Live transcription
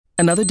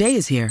Another day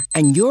is here,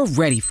 and you're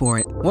ready for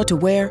it. What to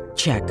wear?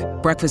 Check.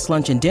 Breakfast,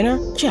 lunch, and dinner?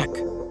 Check.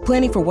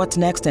 Planning for what's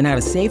next and how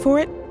to save for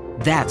it?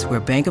 That's where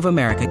Bank of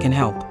America can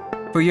help.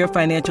 For your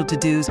financial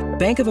to-dos,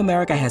 Bank of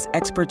America has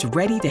experts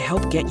ready to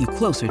help get you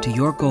closer to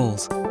your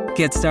goals.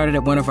 Get started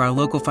at one of our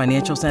local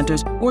financial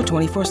centers or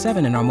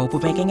 24/7 in our mobile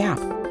banking app.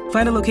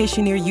 Find a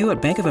location near you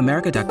at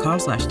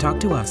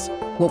bankofamerica.com/talktous.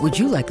 What would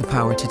you like the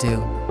power to do?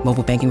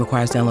 Mobile banking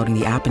requires downloading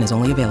the app and is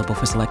only available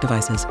for select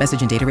devices.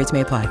 Message and data rates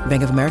may apply.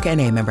 Bank of America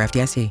N.A., member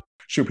FDIC.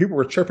 Shoot, people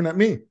were chirping at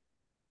me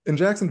in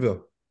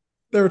Jacksonville.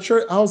 They were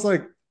I was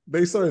like,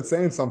 they started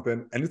saying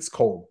something, and it's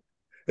cold.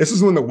 This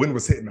is when the wind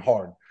was hitting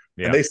hard.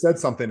 Yeah. And they said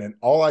something, and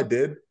all I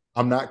did,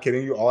 I'm not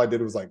kidding you, all I did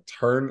was like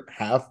turn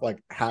half,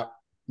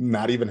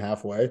 not even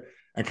halfway,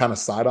 and kind of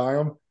side-eye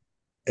them.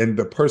 And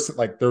the person,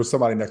 like, there was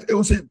somebody next. It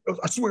was him.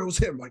 I swear it was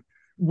him. Like,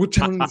 we're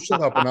telling him to shut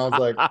up. And I was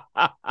like,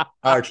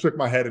 I shook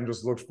my head and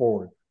just looked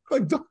forward.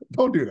 Like,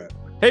 don't do that.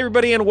 Hey,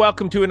 everybody, and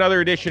welcome to another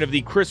edition of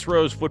the Chris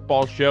Rose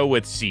Football Show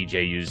with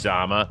CJ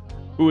Uzama,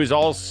 who is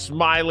all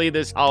smiley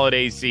this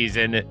holiday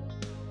season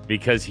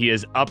because he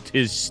has upped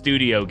his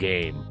studio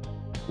game.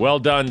 Well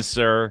done,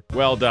 sir.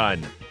 Well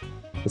done.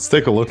 Let's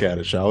take a look at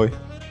it, shall we?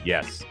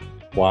 Yes.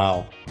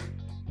 Wow.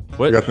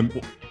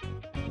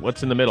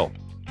 What's in the middle?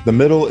 The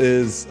middle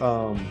is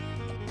from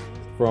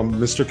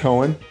Mr.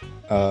 Cohen,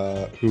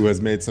 who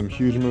has made some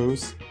huge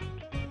moves.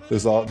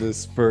 There's all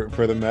this for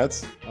the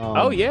Mets.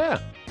 Oh yeah,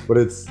 but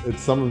it's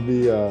some of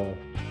the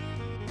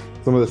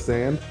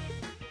sand,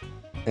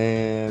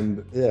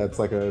 and yeah, it's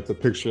a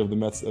picture of the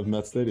Mets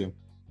Stadium.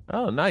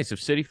 Oh, nice, of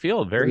Citi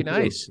Field. Very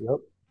nice. Yep.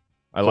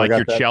 I like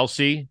your that.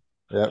 Chelsea.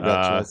 Yeah,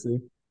 got Chelsea.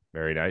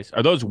 Very nice.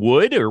 Are those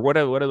wood or what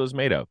are those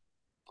made of?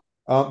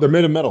 They're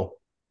made of metal.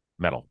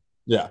 Metal.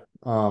 Yeah.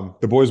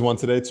 The boys won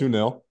today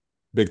 2-0.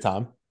 Big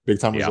time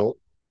result.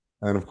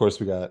 And of course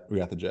we got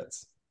the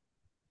Jets.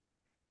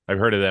 I've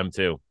heard of them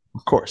too.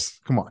 Of course.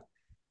 Come on.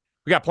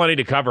 We got plenty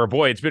to cover.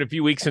 Boy, it's been a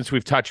few weeks since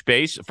we've touched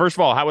base. First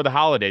of all, how were the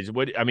holidays?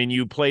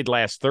 You played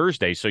last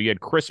Thursday, so you had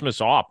Christmas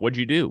off. What'd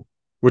you do?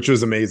 Which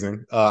was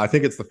amazing. I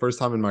think it's the first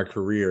time in my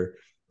career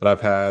that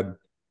I've had,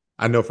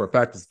 I know for a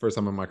fact it's the first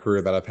time in my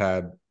career that I've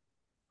had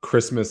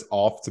Christmas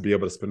off to be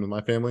able to spend with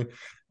my family.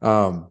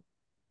 So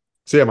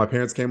yeah, my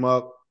parents came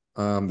up.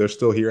 They're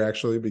still here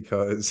actually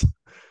because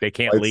they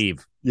can't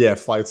leave. Yeah,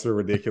 flights are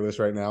ridiculous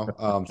right now.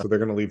 So they're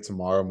gonna leave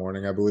tomorrow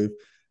morning, I believe.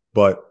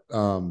 But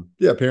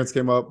yeah, parents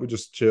came up. We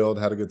just chilled,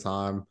 had a good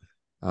time.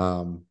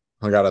 Hung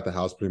out at the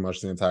house pretty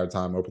much the entire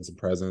time. Opened some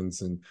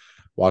presents and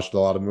watched a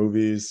lot of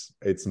movies.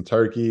 Ate some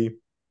turkey.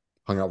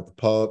 Hung out with the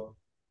pup.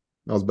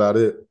 That was about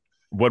it.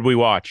 What'd we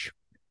watch?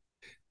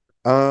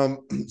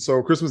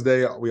 So Christmas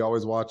Day, we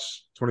always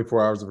watch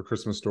 24 Hours of a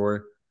Christmas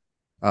Story.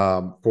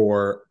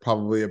 For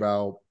probably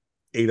about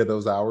 8 of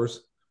those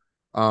hours.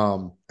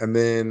 And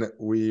then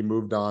we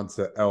moved on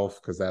to Elf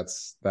because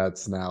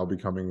that's now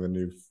becoming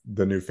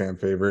the new fan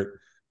favorite.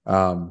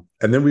 And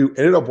then we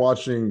ended up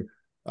watching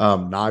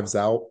Knives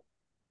Out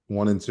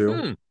 1 and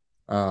 2.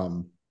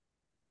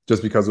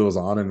 Just because it was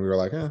on and we were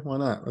like, why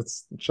not?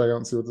 Let's check out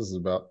and see what this is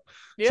about.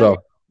 Yeah. So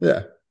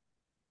yeah.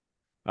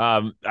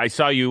 I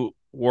saw you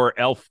wore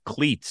Elf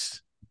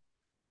cleats.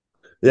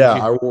 Yeah,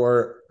 I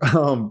wore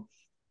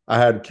I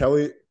had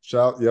Kelly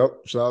shout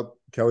out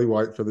Kelly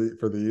White for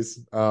these.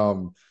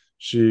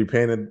 She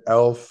painted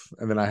Elf,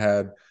 and then I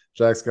had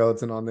Jack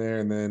Skeleton on there,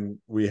 and then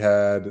we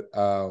had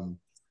on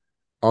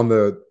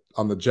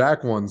the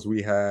Jack ones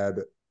we had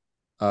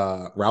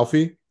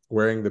Ralphie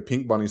wearing the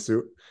pink bunny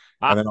suit,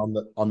 and then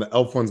on the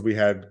Elf ones we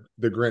had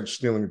the Grinch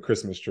stealing a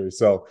Christmas tree.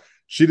 So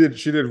she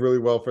did really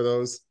well for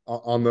those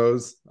on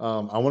those.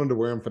 I wanted to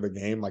wear them for the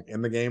game, like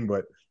in the game,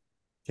 but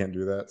can't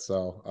do that.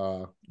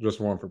 So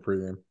just wore them for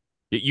pregame.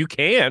 You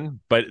can,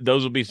 but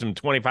those will be some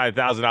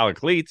 $25,000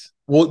 cleats.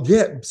 Well,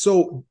 yeah.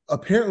 So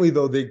apparently,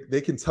 though,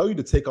 they can tell you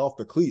to take off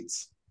the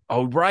cleats.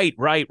 Oh, right.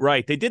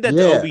 They did that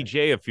to OBJ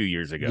a few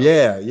years ago.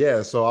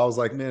 Yeah. So I was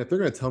like, man, if they're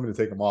going to tell me to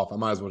take them off, I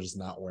might as well just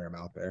not wear them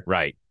out there.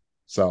 Right.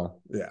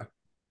 So yeah.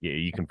 Yeah,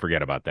 you can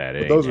forget about that.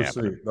 But those are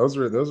sweet. Those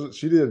are.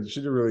 She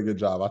did a really good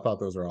job. I thought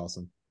those were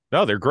awesome.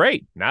 No, they're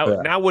great.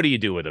 Now what do you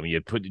do with them? Do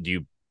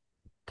you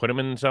put them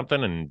in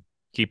something and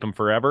keep them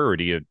forever, or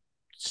do you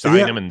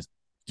sign them and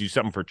do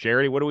something for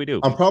charity? What do we do?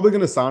 I'm probably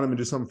going to sign them and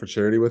do something for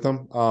charity with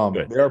them.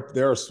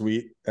 They are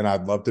sweet, and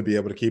I'd love to be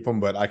able to keep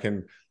them, but I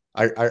can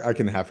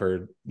have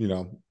her,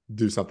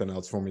 do something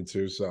else for me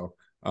too. So,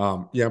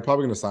 yeah, I'm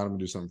probably going to sign them and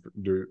do something,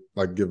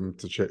 give them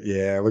to charity.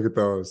 Yeah, look at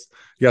those.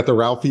 You got the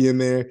Ralphie in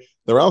there.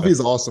 The Ralphie's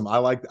awesome. I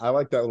like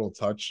that little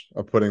touch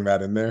of putting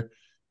that in there.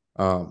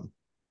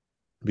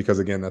 Because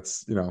again,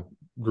 that's,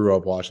 grew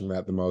up watching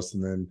that the most.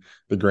 And then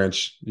the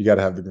Grinch, you got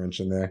to have the Grinch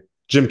in there.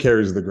 Jim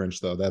Carrey's the Grinch,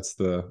 though. That's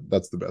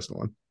the best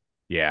one.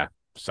 Yeah,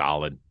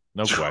 solid.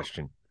 No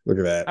question. Look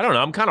at that. I don't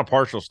know. I'm kind of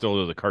partial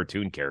still to the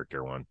cartoon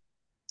character one.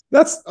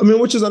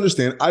 Which is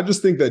understandable. I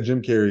just think that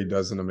Jim Carrey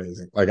does an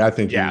amazing. I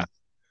think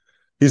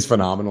he's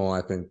phenomenal.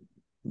 I think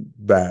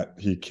that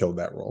he killed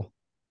that role.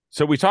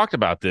 So we talked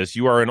about this.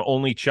 You are an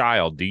only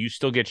child. Do you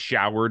still get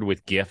showered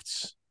with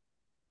gifts?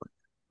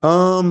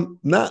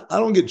 Not I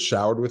don't get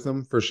showered with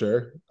them for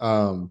sure.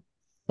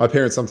 My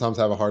parents sometimes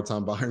have a hard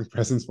time buying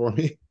presents for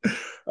me.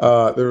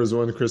 There was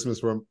one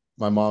Christmas where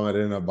my mom had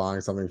ended up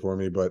buying something for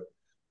me, but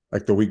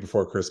like the week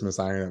before Christmas,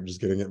 I ended up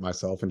just getting it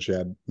myself, and she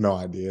had no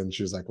idea. And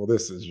she was like, "Well,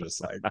 this is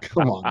just like,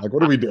 come on, like,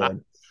 what are we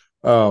doing?"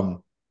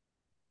 Um,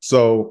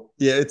 so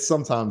yeah, it's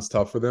sometimes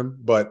tough for them,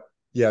 but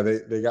yeah,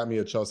 they got me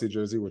a Chelsea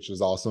jersey, which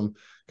is awesome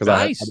because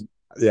Nice.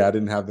 I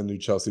didn't have the new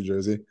Chelsea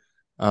jersey.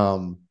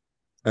 Um,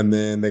 and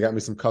then they got me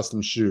some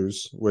custom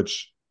shoes,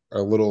 which are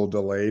a little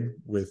delayed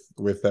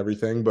with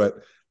everything, but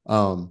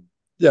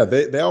yeah,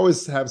 they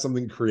always have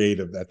something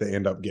creative that they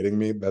end up getting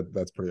me.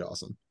 That's pretty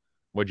awesome.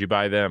 What'd you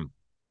buy them?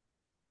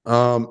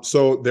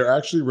 So they're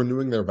actually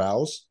renewing their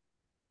vows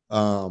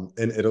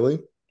in Italy.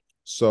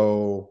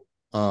 So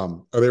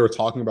or they were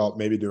talking about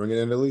maybe doing it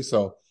in Italy.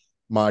 So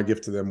my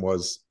gift to them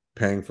was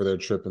paying for their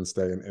trip and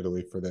stay in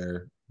Italy for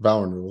their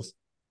vow renewals.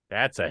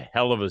 That's a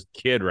hell of a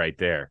kid right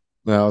there.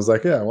 And I was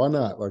like, yeah, why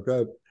not? Like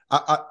that.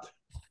 I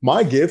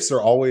my gifts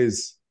are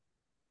always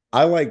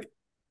I like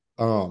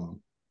I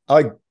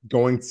like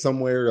going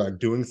somewhere, like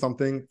doing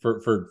something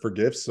for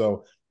gifts.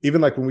 So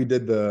even like when we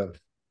did the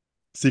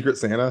Secret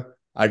Santa,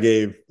 I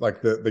gave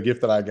like the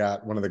gift that I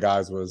got, one of the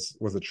guys was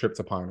a trip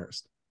to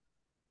Pinehurst.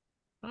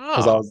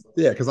 Because I Oh, was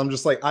because I'm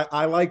just like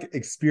I like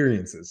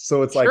experiences.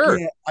 So it's like, sure.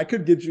 yeah, I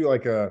could get you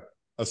like a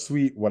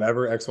sweet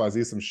whatever,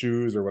 XYZ, some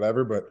shoes or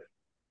whatever, but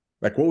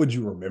like what would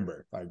you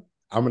remember? Like,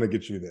 I'm gonna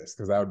get you this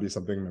because that would be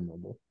something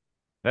memorable.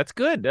 That's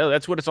good. No,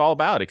 that's what it's all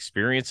about.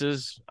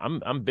 Experiences.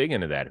 I'm big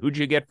into that. Who'd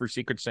you get for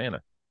Secret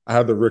Santa? I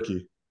had the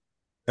rookie.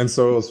 And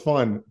so it was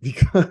fun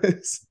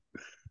because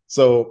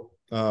so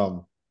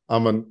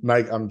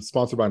I'm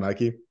sponsored by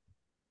Nike.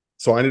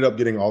 So I ended up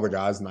getting all the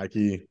guys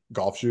Nike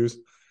golf shoes.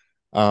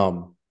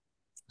 Um,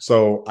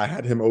 so I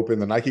had him open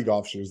the Nike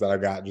golf shoes that I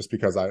got just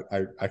because I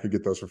could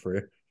get those for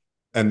free.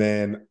 And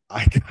then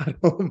I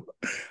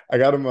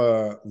got him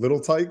a Little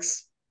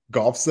Tykes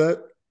golf set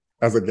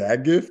as a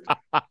gag gift,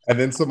 and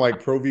then some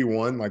like Pro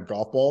V1 like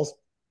golf balls.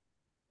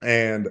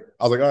 And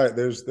I was like, all right,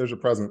 there's your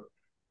present.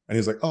 And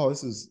he's like, oh,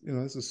 this is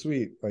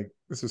sweet. Like,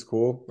 this is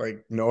cool.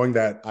 Like knowing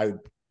that I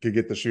could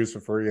get the shoes for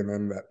free, and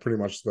then that pretty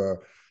much the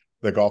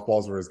golf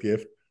balls were his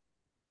gift.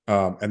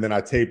 And then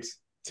I taped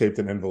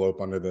an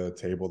envelope under the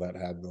table that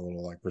had the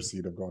little like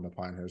receipt of going to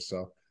Pinehurst.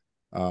 So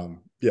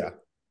yeah,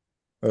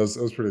 it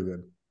was pretty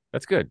good.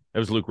 That's good. That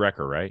was Luke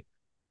Recker, right?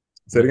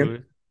 Say it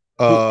again.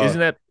 Who isn't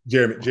that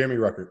Jeremy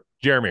Ruckert.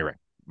 Jeremy Recker?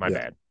 My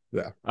Yeah,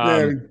 bad.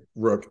 yeah.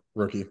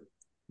 Rookie.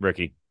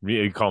 Ricky.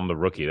 You call him the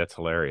rookie. That's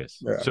hilarious.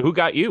 Yeah. So who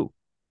got you?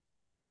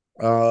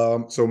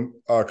 So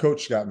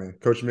Coach got me.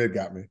 Coach Mid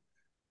got me.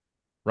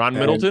 Ron And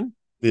Middleton?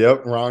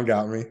 yep, Ron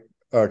got me.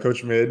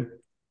 Coach Mid,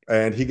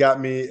 and he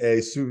got me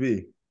a sous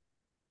vide,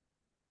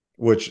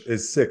 which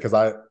is sick because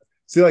I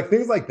see like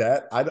things like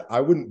that. I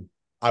wouldn't.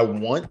 I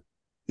want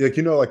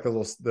like like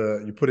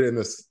the you put it in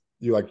this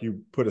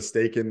you put a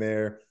steak in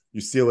there,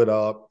 you seal it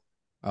up,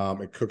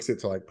 it cooks it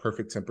to like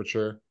perfect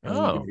temperature, and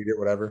then you can Oh. eat it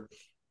whatever,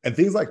 and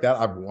things like that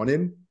I've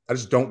wanted. I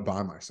just don't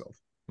buy myself.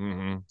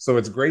 Mm-hmm. So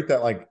it's great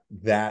that like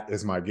that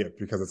is my gift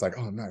because it's like,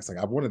 oh nice, like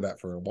I've wanted that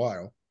for a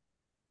while.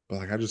 But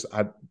like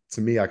I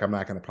to me, like I'm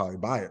not gonna probably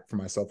buy it for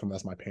myself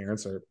unless my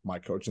parents or my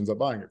coach ends up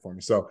buying it for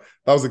me. So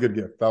that was a good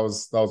gift. That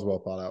was well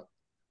thought out.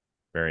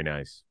 Very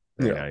nice.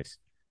 Very Yeah. nice.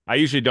 I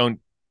usually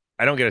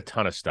I don't get a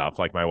ton of stuff.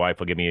 Like my wife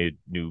will give me a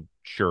new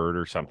shirt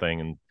or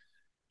something,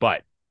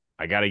 but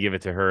I got to give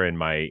it to her and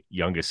my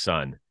youngest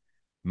son.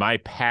 My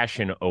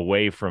passion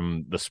away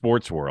from the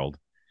sports world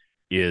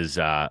is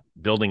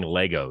building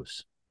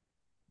Legos.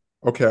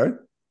 Okay.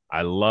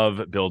 I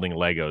love building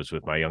Legos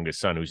with my youngest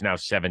son, who's now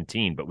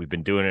 17, but we've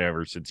been doing it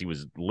ever since he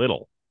was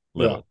little.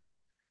 Yeah.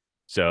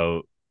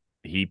 So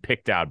he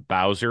picked out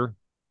Bowser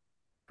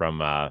from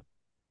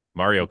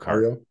Mario Kart.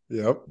 Mario.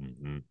 Yep.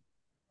 Mm-hmm.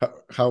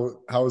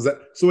 How is that?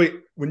 So wait,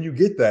 when you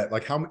get that,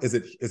 like how is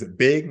it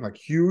big, like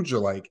huge, or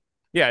like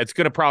Yeah, it's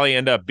going to probably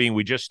end up being,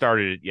 we just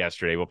started it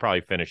yesterday. We'll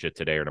probably finish it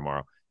today or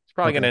tomorrow. It's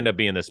probably going to okay. end up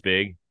being this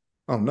big.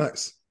 Oh,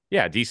 nice.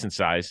 Yeah, decent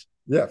size.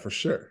 Yeah, for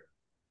sure.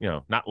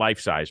 Not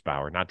life size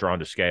power, not drawn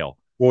to scale.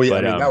 Well, yeah,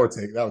 But I mean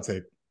that would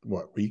take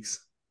what,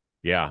 weeks?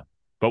 yeah.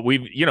 But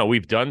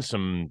we've done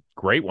some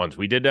great ones.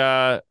 We did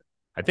I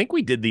think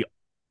we did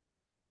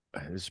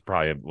this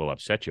probably will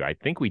upset you. I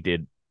think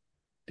did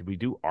we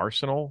do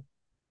Arsenal?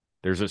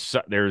 There's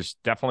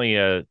definitely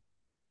a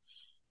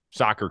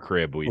soccer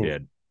crib we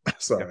did.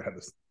 Sorry, I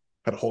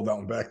had to hold that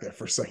one back there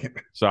for a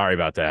second. Sorry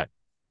about that.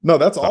 No,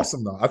 that's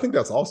awesome though. I think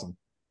that's awesome.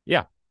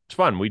 Yeah, it's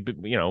fun.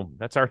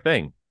 That's our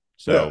thing.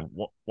 Yeah.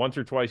 So once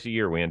or twice a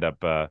year we end up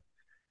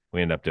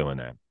doing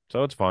that.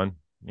 So it's fun.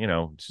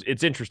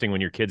 It's interesting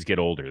when your kids get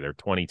older. They're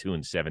 22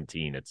 and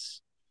 17.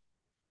 It's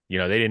they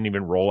didn't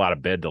even roll out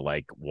of bed till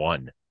like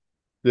 1.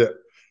 Yeah.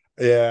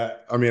 Yeah.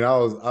 I mean, I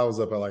was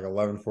up at like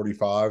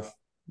 11:45.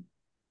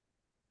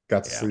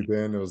 Got to sleep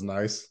in. It was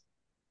nice.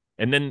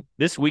 And then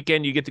this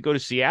weekend you get to go to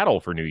Seattle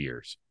for New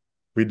Year's.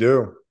 We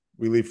do.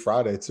 We leave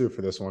Friday too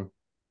for this one.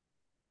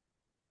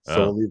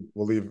 So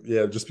we'll leave.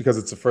 Yeah, just because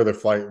it's a further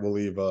flight, we'll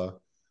leave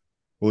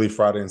We'll leave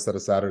Friday instead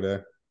of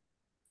Saturday.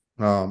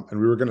 And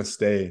we were gonna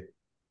stay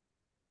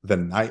the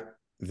night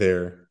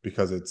there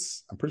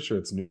because I'm pretty sure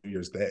it's New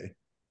Year's Day.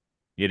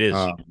 It is.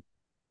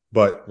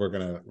 But we're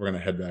gonna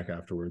head back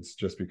afterwards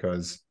just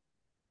because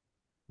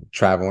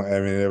traveling. I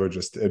mean,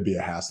 it'd be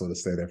a hassle to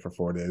stay there for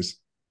 4 days.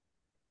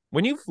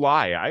 When you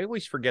fly, I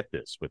always forget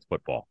this with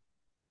football.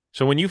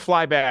 So when you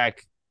fly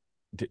back,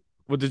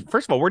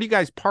 first of all, where do you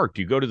guys park?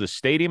 Do you go to the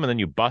stadium and then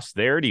you bus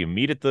there? Do you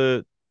meet at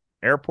the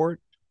airport?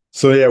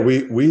 So yeah,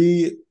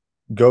 we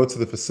go to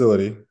the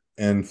facility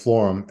in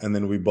Florham, and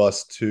then we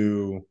bus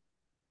to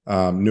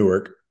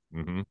Newark,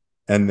 and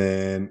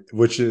then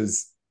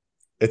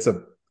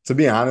to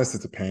be honest,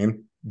 it's a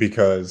pain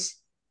because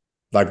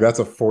like that's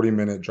a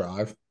 40-minute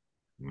drive,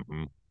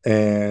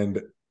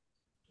 and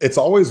it's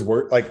always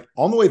work. Like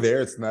on the way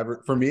there, it's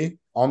never for me.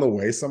 On the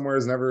way somewhere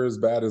is never as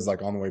bad as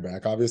like on the way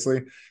back,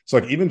 obviously. So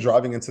like even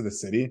driving into the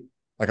city,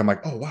 like I'm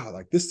like, oh wow,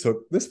 like this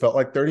felt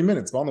like 30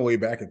 minutes, but on the way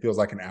back, it feels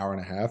like an hour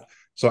and a half.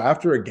 So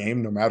after a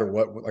game, no matter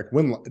what, like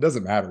it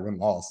doesn't matter win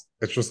loss.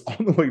 It's just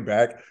on the way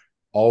back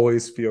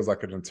always feels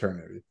like an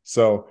eternity.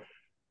 So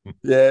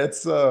yeah, it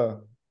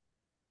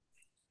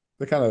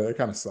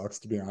kind of sucks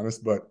to be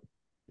honest, but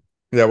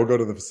yeah, we'll go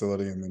to the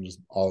facility and then just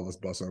all of us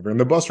bus over. And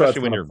the bus ride's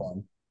kind of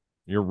fun.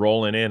 You're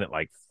rolling in at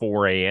like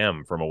 4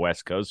 a.m. from a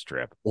West Coast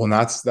trip. Well, and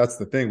that's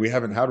the thing. We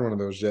haven't had one of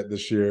those yet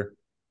this year.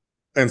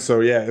 And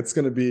so, yeah, it's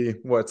going to be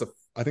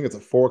I think it's a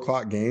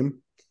 4:00 game.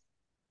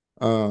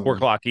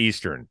 4:00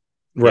 Eastern.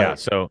 Right. Yeah.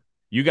 So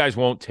you guys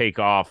won't take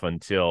off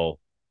until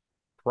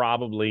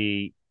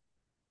probably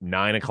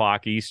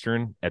 9:00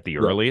 Eastern at the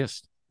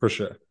earliest. For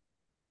sure.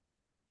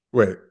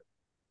 Wait,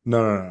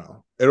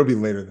 no. It'll be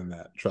later than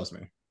that. Trust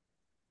me.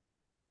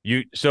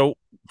 So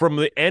from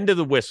the end of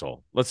the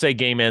whistle, let's say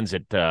game ends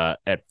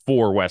at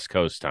 4 West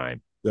Coast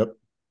time. Yep.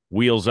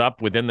 Wheels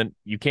up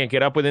you can't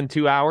get up within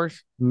 2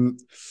 hours.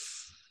 You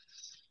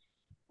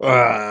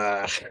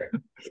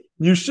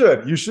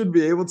should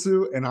be able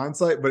to in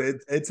hindsight, but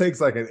it takes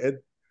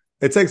it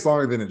takes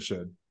longer than it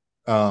should.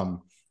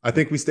 I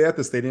think we stay at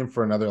the stadium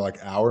for another like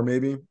hour,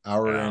 maybe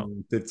hour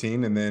and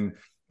 15, and then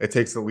it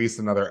takes at least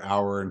another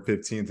hour and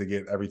 15 to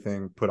get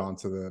everything put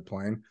onto the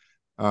plane.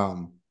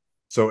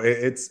 So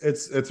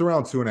it's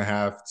around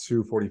 2.5,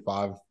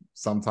 2:45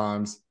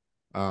 sometimes.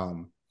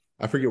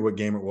 I forget what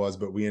game it was,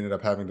 but we ended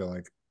up having to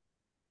like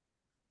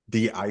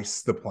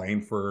de-ice the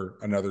plane for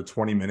another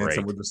 20 minutes, right.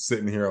 And we're just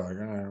sitting here like,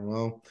 all right,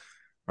 well,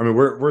 I mean,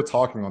 we're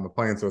talking on the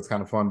plane, so it's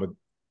kind of fun,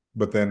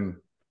 but then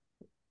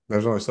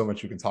there's only so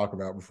much you can talk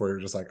about before you're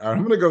just like, all right,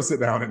 I'm gonna go sit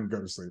down and go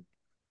to sleep.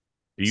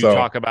 Do you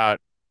talk about,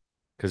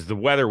 because the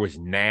weather was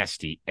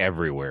nasty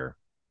everywhere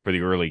for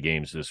the early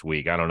games this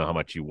week. I don't know how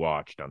much you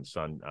watched on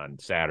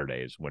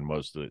Saturdays when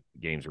most of the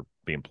games are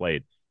being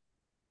played.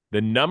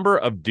 The number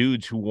of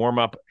dudes who warm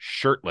up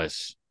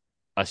shirtless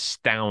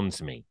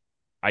astounds me.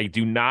 I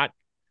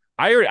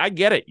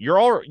get it. You're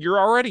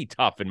already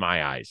tough in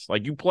my eyes.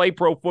 Like you play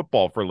pro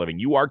football for a living.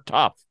 You are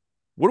tough.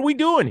 What are we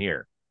doing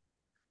here?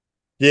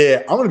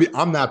 Yeah,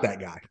 I'm not that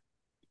guy.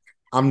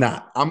 I'm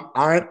not.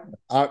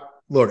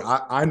 Look,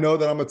 I know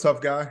that I'm a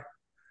tough guy.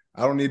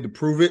 I don't need to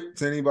prove it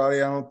to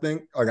anybody. I don't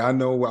think. Like I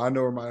know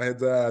where my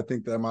head's at. I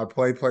think that my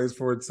play plays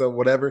for itself.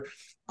 Whatever.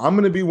 I'm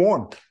gonna be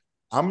warm.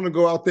 I'm gonna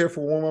go out there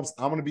for warm-ups.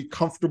 I'm gonna be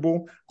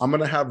comfortable. I'm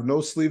gonna have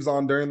no sleeves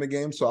on during the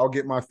game, so I'll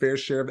get my fair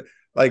share of it.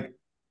 Like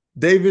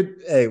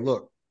David, hey,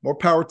 look, more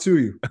power to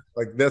you.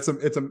 Like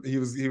he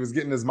was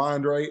getting his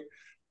mind right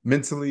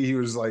mentally. He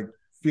was like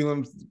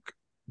feeling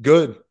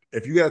good.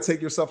 If you got to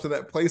take yourself to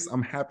that place,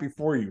 I'm happy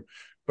for you.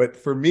 But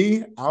for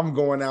me, I'm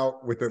going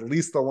out with at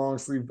least a long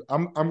sleeve.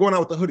 I'm going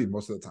out with the hoodie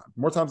most of the time.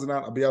 More times than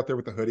not, I'll be out there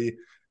with the hoodie.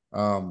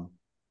 And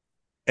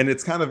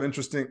it's kind of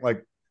interesting.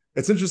 Like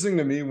it's interesting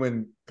to me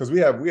because we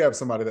have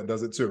somebody that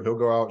does it too. He'll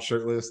go out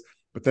shirtless,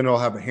 but then he'll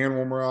have a hand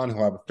warmer on.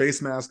 He'll have a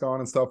face mask on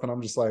and stuff. And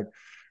I'm just like,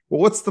 well,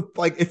 what's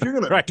if you're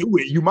going to do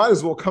it, you might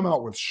as well come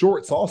out with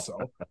shorts also.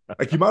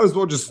 Like you might as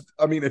well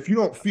if you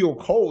don't feel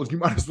cold, you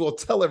might as well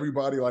tell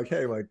everybody like,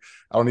 hey, like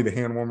I don't need a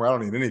hand warmer. I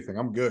don't need anything.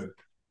 I'm good.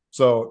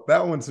 So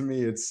that one to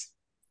me, I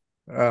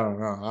don't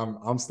know.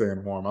 I'm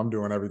staying warm. I'm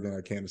doing everything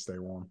I can to stay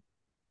warm.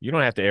 You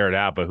don't have to air it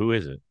out, but who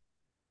is it?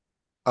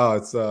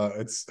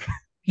 It's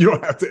you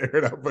don't have to air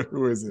it out, but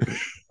who is it?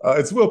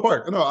 It's Will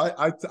Park. No,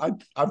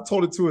 I've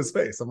told it to his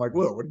face. I'm like,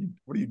 Will,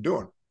 what are you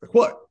doing? Like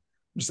what?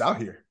 I'm just out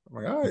here. I'm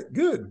like, all right,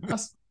 good.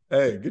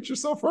 Hey, get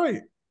yourself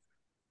right.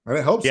 And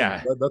it helps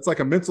him. That's like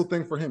a mental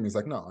thing for him. He's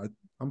like, no,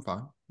 I'm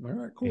fine. All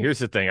right, cool. Here's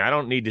the thing. I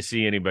don't need to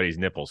see anybody's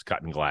nipples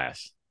cutting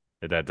glass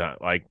at that time.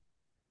 Like,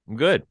 I'm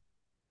good.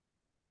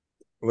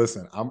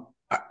 Listen, I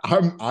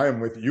am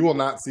with you. You will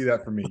not see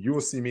that from me. You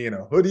will see me in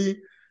a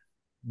hoodie,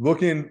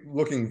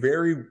 looking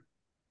very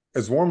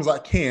as warm as I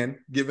can,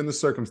 given the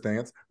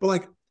circumstance. But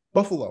like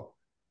Buffalo,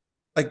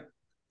 like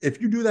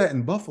if you do that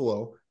in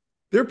Buffalo,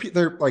 they're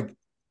like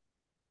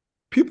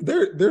people.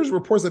 There's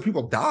reports that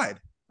people died.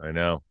 I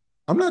know.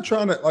 I'm not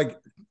trying to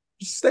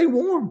just stay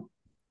warm.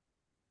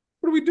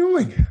 What are we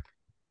doing?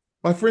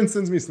 My friend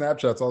sends me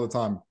Snapchats all the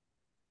time.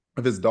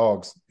 of his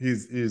dogs.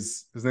 His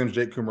name's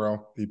Jake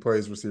Kumaro. He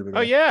plays receiver Oh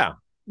there. yeah.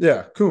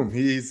 Yeah, Coom.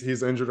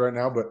 He's injured right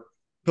now, but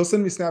he'll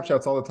send me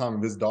Snapchats all the time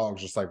of his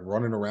dogs just like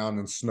running around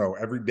in snow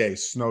every day.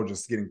 Snow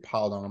just getting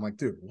piled on. I'm like,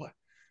 dude, what?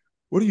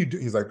 What do you do?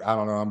 He's like, I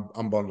don't know.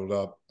 I'm bundled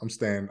up. I'm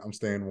staying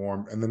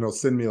warm. And then they'll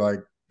send me like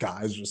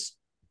guys just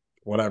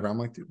whatever. I'm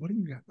like, dude, what do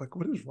you got? Like,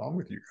 what is wrong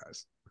with you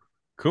guys?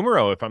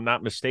 Kumaro, if I'm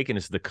not mistaken,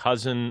 is the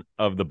cousin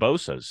of the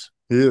Bosas.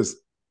 He is.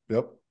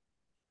 Yep.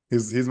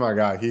 He's my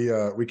guy.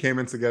 We came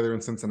in together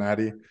in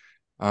Cincinnati.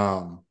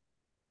 And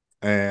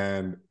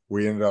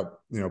we ended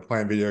up,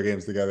 playing video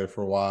games together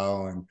for a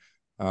while. And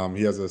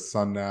he has a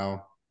son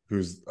now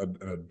who's an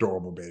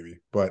adorable baby.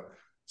 But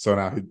so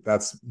now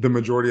that's the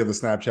majority of the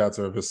Snapchats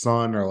are of his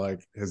son or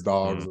like his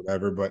dogs,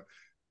 whatever. But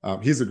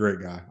he's a great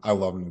guy. I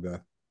love him to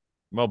death.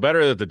 Well,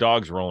 better that the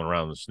dog's rolling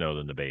around in the snow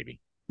than the baby.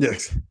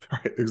 Yes,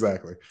 right,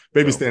 exactly.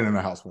 Baby staying in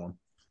the house for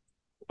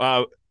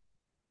him.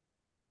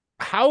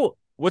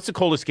 What's the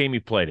coldest game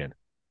you played in?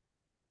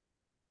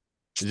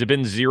 Has it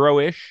been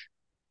 0-ish?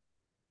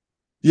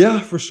 Yeah,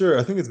 for sure.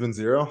 I think it's been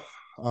 0.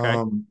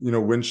 Okay.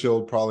 Wind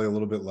chill probably a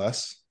little bit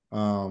less.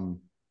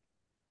 All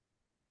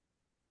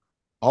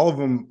of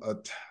them.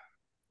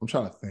 I'm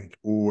trying to think.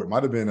 Ooh, it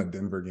might have been a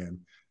Denver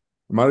game.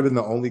 It might have been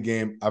the only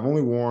game I've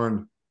only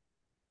worn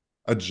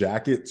a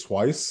jacket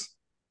twice.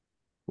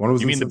 One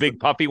was You mean the big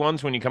puffy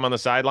ones when you come on the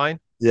sideline?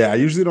 Yeah, I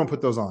usually don't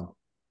put those on.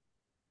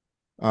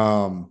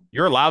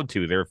 You're allowed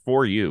to. They're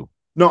for you.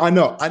 No, I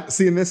know. I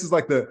see, and this is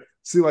like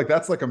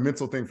that's like a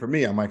mental thing for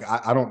me. I'm like,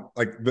 I don't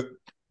like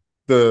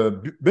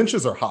the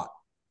benches are hot.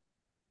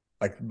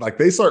 Like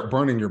they start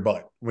burning your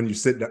butt when you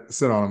sit on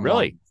them.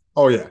 Really?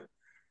 Oh yeah.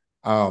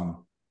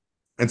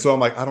 And so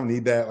I'm like, I don't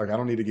need that. Like, I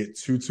don't need to get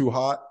too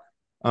hot.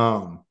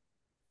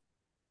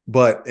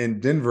 But in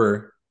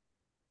Denver,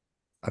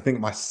 I think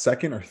my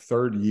second or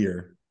third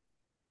year,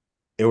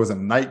 it was a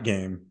night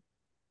game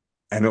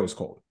and it was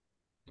cold.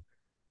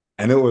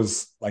 And it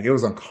was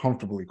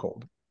uncomfortably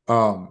cold.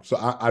 So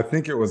I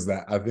think it was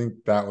that. I think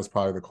that was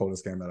probably the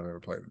coldest game that I've ever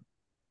played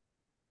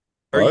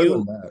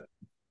in.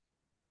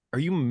 Are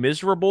you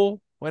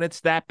miserable when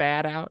it's that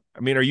bad out? I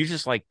mean, are you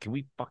just like, can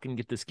we fucking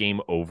get this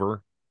game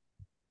over?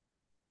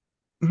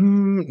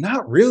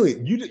 Not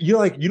really.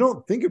 You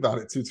don't think about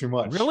it too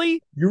much.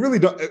 Really? You really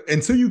don't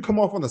until you come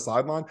off on the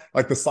sideline.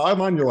 Like the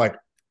sideline, you're like,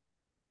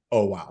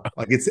 oh wow,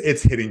 like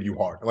it's hitting you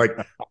hard. Like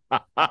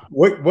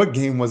what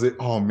game was it?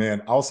 Oh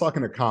man, I was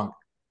talking to Conk.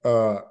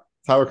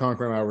 Tyler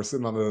Conklin and I were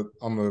sitting on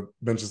the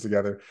benches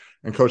together,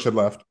 and Coach had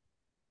left,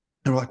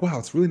 and we're like, wow,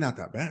 it's really not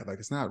that bad. Like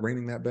it's not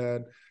raining that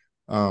bad.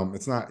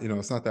 It's not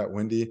it's not that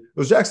windy. It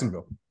was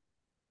Jacksonville.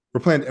 We're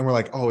playing, and we're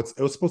like, oh, it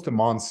was supposed to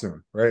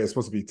monsoon, right? It's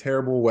supposed to be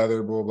terrible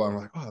weather, blah, blah, blah. And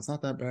we're like, oh, it's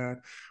not that bad.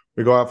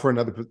 We go out for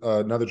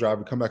another drive.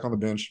 We come back on the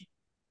bench,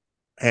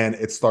 and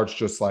it starts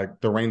just like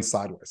the rain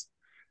sideways,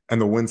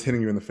 and the wind's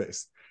hitting you in the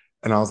face.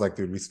 And I was like,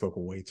 dude, we spoke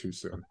way too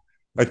soon.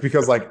 Like,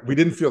 because like we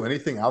didn't feel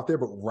anything out there,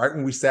 but right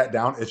when we sat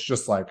down, it's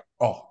just like,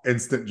 oh,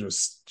 instant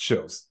just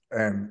chills.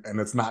 And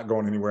it's not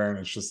going anywhere, and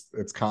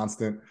it's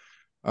constant.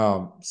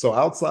 So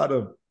outside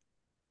of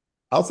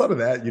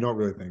that, you don't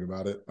really think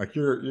about it. Like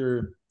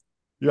you're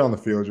on the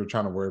field, you're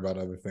trying to worry about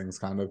other things,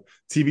 kind of.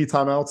 TV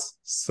timeouts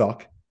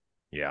suck.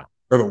 Yeah.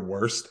 They're the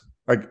worst.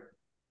 Like,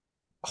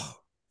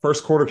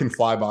 first quarter can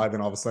fly by,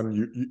 then all of a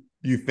sudden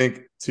you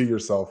think to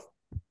yourself,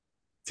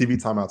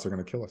 TV timeouts are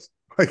going to kill us.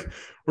 Like,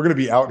 we're going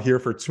to be out here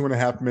for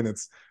 2.5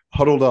 minutes,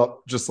 huddled up,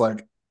 just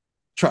like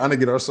trying to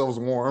get ourselves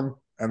warm.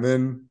 And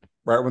then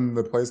right when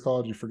the play's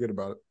called, you forget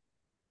about it.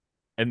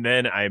 And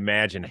then I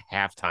imagine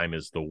halftime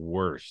is the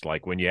worst.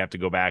 Like when you have to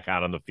go back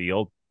out on the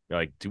field, you're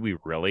like, do we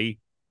really?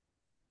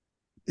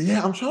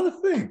 Yeah, I'm trying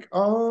to think.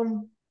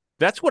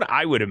 That's what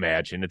I would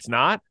imagine. It's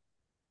not.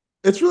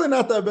 It's really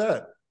not that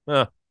bad.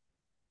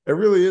 It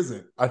really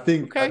isn't. I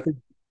think. Okay.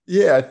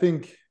 Yeah, I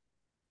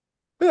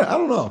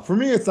don't know. For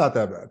me, it's not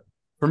that bad.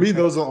 For me,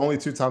 those are the only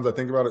 2 times I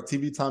think about it: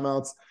 TV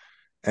timeouts,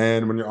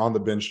 and when you're on the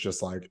bench,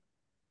 just like,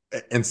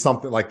 and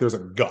something like there's a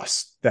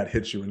gust that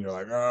hits you, and you're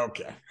like, oh,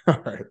 okay, all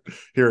right,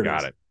 here it is.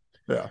 Got it.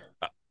 Yeah.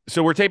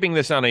 So we're taping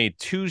this on a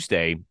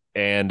Tuesday,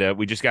 and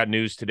we just got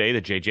news today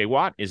that J.J.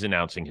 Watt is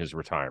announcing his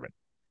retirement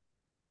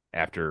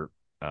after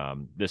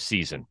this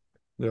season.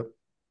 Yep.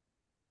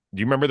 Do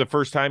you remember the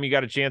first time you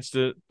got a chance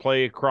to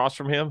play across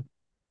from him?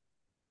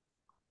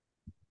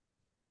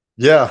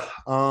 Yeah.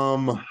 He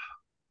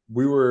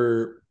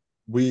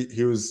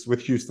was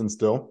with Houston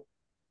still.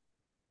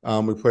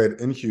 We played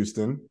in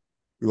Houston.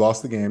 We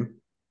lost the game.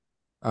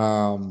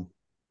 And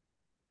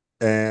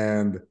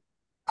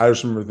I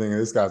just remember thinking,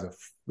 this guy's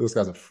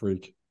a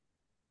freak.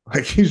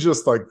 Like, he's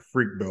just like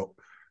freak built.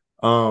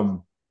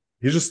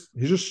 He's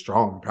just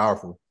strong,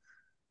 powerful.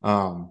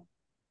 Yeah,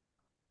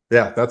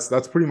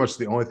 that's pretty much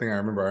the only thing I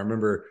remember. I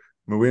remember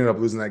when we ended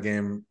up losing that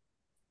game,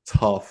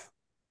 tough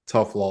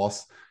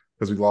loss,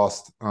 because we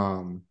lost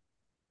on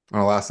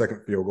a last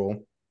second field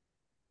goal.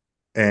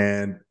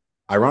 And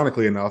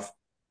ironically enough,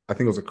 I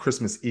think it was a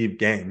Christmas Eve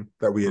game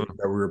that we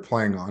were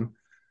playing on.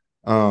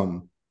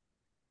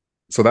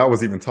 So that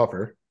was even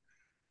tougher.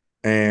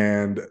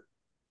 And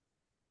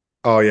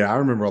Oh yeah, I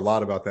remember a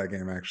lot about that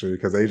game actually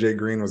because AJ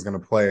Green was going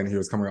to play and he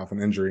was coming off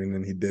an injury and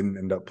then he didn't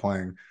end up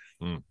playing.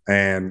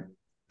 And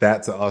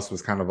that to us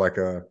was kind of like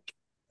that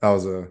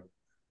was a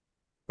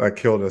that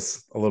killed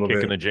us a little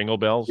Kicking bit. the jingle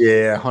bells.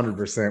 Yeah,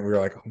 100%. We were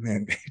like, oh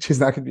man, AJ's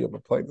not going to be able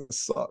to play. This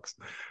sucks.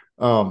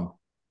 But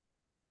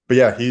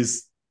yeah,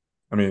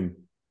 I mean,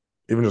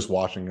 even just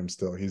watching him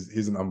still,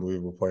 he's an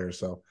unbelievable player.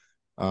 So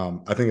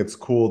I think it's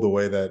cool the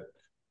way that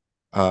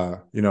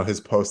his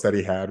post that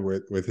he had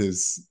with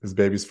his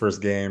baby's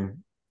first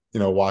game,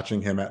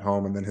 watching him at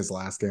home and then his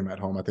last game at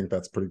home. I think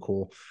that's pretty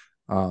cool.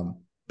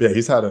 Yeah,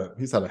 he's had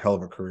a hell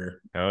of a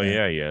career. Oh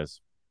yeah, he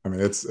has. I mean,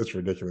 it's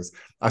ridiculous.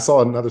 I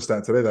saw another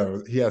stat today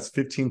that he has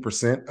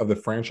 15% of the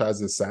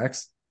franchise's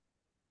sacks.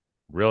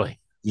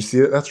 Really? You see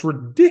it? That's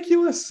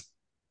ridiculous.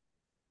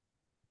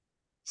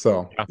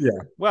 So yeah.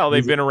 Well,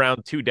 they've been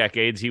around 2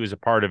 decades. He was a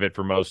part of it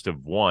for most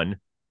of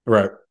one.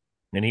 Right.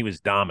 And he was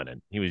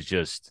dominant. He was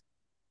just.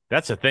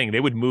 That's the thing.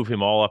 They would move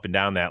him all up and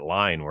down that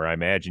line where I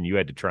imagine you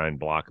had to try and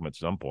block him at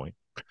some point.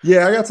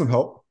 Yeah, I got some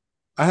help.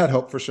 I had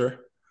help for sure,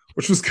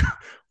 which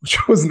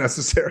was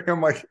necessary.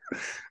 I'm like,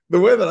 the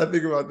way that I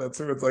think about that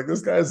too, it's like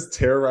this guy's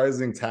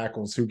terrorizing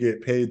tackles who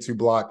get paid to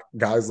block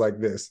guys like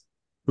this,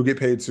 who get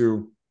paid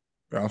to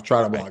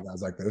try to block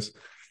guys like this.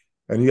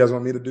 And you guys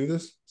want me to do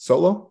this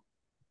solo?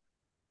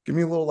 Give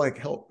me a little like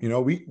help.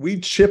 We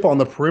chip on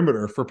the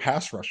perimeter for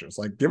pass rushers.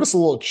 Like give us a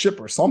little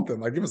chip or something.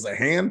 Like give us a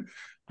hand.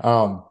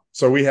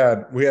 So we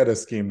had a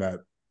scheme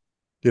that,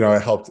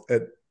 it helped.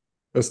 It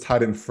was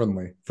tight end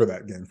friendly for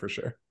that game for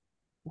sure.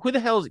 Who the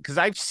hell is it? Because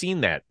I've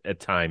seen that at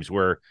times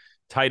where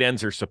tight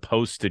ends are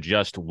supposed to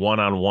just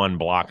one-on-one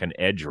block an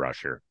edge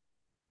rusher.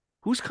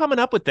 Who's coming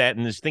up with that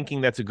and is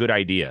thinking that's a good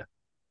idea?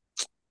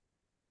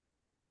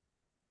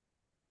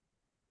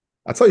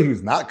 I'll tell you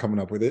who's not coming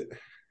up with it.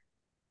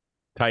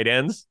 Tight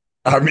ends?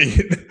 I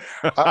mean,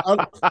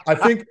 I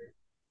think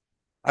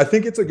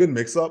it's a good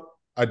mix-up.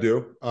 I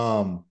do.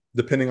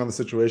 Depending on the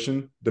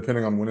situation,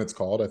 depending on when it's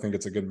called, I think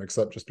it's a good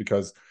mix-up just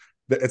because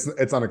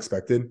it's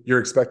unexpected. You're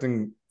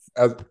expecting,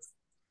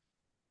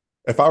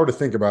 if I were to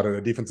think about it,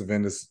 a defensive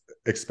end is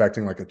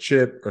expecting like a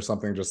chip or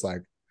something, just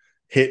like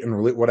hit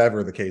and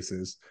whatever the case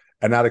is,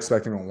 and not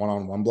expecting a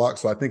one-on-one block.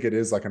 So I think it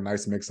is like a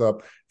nice mix-up.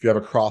 If you have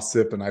a cross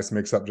sift, a nice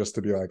mix-up just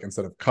to be like,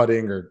 instead of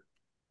cutting or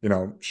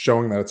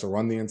showing that it's a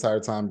run the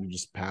entire time, you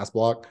just pass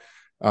block.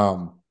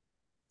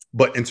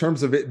 But in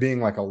terms of it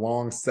being like a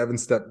long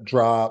 7-step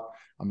drop,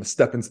 I'm going to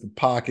step into the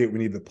pocket. We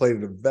need the play to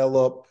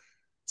develop.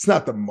 It's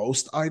not the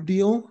most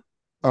ideal.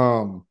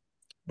 But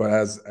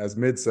as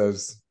Mid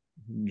says,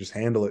 you just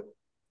handle it.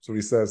 That's what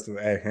he says to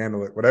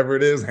handle it. Whatever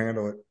it is,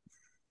 handle it.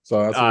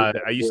 So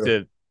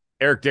that's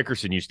Eric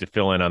Dickerson used to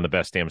fill in on the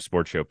Best Damn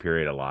Sports Show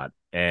period a lot.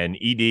 And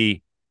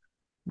ED,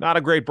 not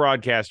a great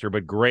broadcaster,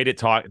 but great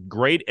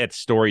at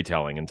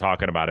storytelling and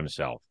talking about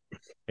himself.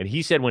 And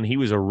he said when he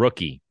was a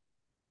rookie,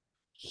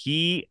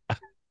 he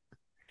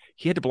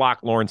had to block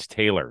Lawrence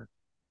Taylor.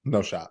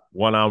 No shot.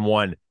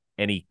 One-on-one,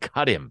 and he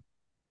cut him.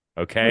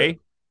 Okay? Yeah.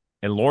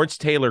 And Lawrence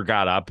Taylor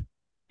got up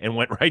and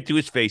went right to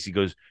his face. He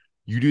goes,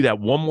 you do that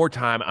one more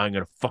time, I'm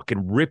going to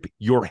fucking rip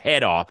your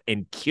head off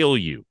and kill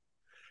you.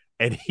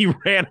 And he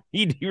ran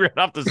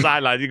off the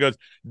sidelines. He goes,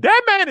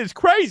 that man is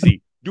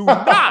crazy. Do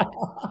not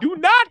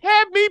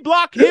have me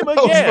block him again.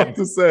 I was about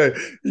to say,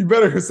 you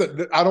better have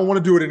said, I don't want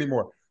to do it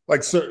anymore.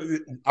 Like, sir,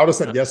 I would have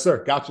said, yes,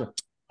 sir. Gotcha.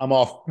 I'm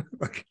off.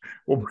 Like,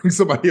 we'll bring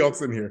somebody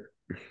else in here.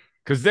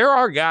 Because there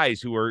are guys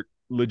who are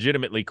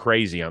legitimately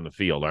crazy on the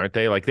field, aren't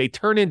they? Like they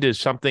turn into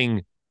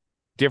something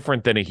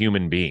different than a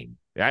human being.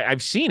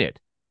 I've seen it.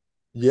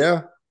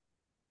 Yeah.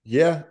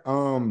 There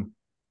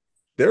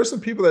are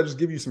some people that just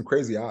give you some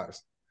crazy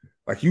eyes.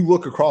 Like you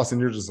look across and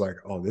you're just like,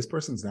 oh, this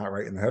person's not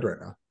right in the head right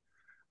now.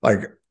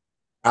 Like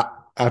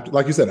after,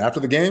 like you said, after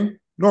the game,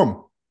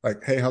 normal.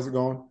 Like, hey, how's it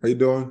going? How you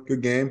doing?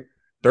 Good game.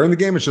 During the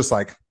game, it's just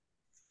like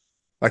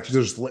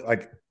just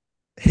like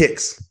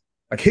Hicks.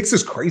 Like Hicks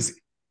is crazy.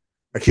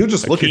 Like he'll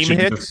just look at you.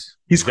 Hicks?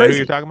 He's crazy. Who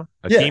you're talking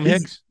about? Akeem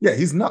Hicks? Yeah,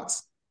 he's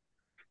nuts.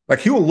 Like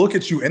he will look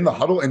at you in the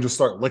huddle and just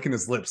start licking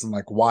his lips and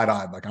like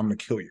wide-eyed, like I'm gonna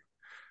kill you.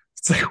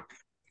 It's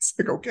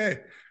like okay,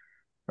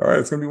 all right,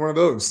 it's gonna be one of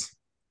those.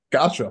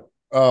 Gotcha.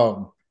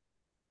 So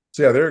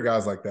yeah, there are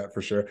guys like that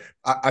for sure.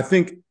 I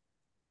think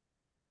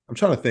I'm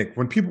trying to think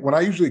when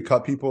I usually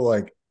cut people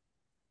like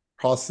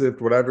cross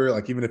sift, whatever.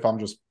 Like even if I'm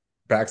just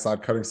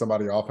backside cutting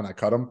somebody off and I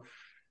cut them,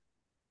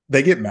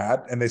 they get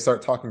mad and they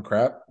start talking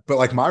crap. But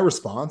like my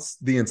response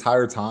the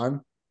entire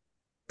time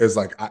is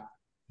like,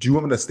 do you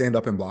want me to stand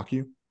up and block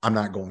you? I'm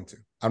not going to.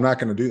 I'm not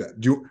going to do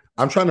that.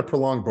 I'm trying to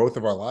prolong both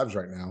of our lives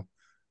right now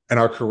and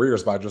our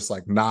careers by just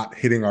like not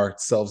hitting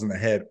ourselves in the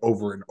head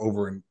over and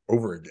over and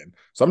over again.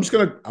 So I'm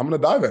going to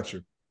dive at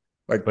you.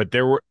 Like, but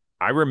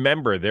I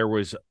remember there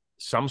was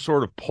some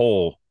sort of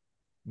poll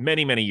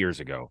many, many years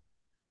ago.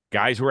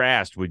 Guys were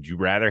asked, would you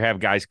rather have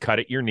guys cut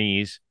at your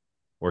knees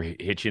or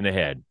hit you in the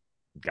head?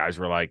 Guys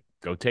were like,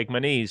 go take my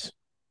knees.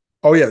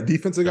 Oh yeah,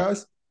 defensive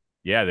guys.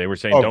 Yeah, they were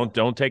saying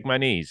don't take my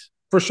knees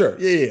for sure.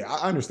 Yeah,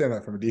 I understand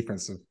that from a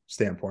defensive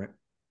standpoint,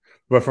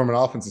 but from an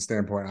offensive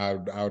standpoint, I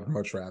would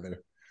much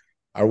rather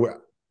I would.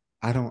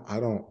 I don't.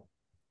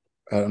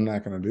 I'm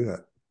not going to do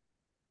that.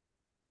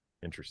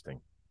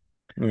 Interesting.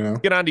 You know.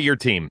 Get on to your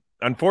team.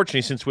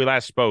 Unfortunately, since we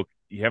last spoke,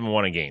 you haven't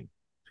won a game.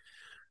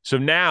 So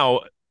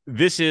now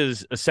this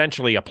is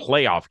essentially a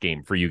playoff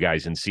game for you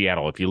guys in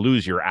Seattle. If you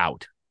lose, you're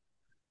out.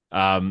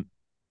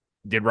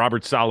 Did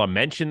Robert Saleh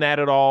mention that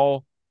at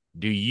all?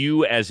 Do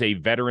you, as a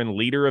veteran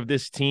leader of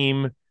this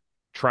team,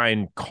 try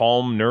and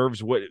calm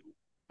nerves?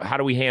 How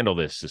do we handle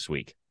this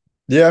week?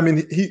 Yeah, I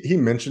mean, he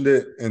mentioned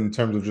it in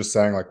terms of just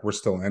saying like we're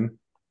still in.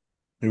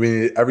 I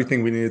mean,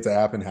 everything we needed to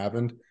happen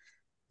happened,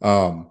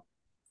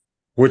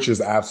 which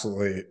is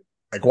absolutely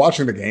like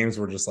watching the games.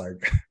 We're just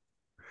like,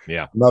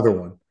 yeah, another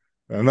one,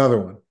 another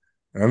one,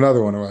 and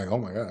another one. And we're like, oh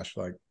my gosh,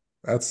 like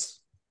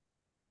that's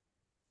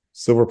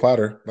silver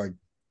platter. Like,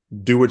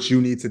 do what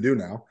you need to do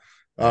now,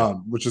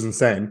 which is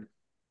insane.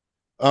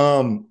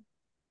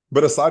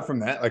 But aside from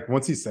that, like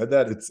once he said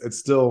that, it's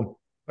still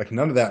like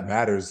none of that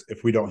matters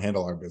if we don't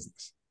handle our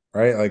business,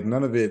 right? Like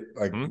none of it,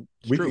 like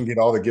we can get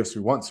all the gifts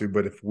we want to,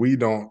 but if we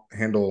don't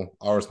handle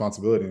our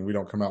responsibility and we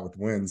don't come out with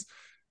wins,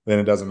 then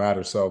it doesn't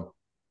matter. So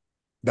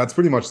that's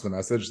pretty much the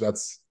message.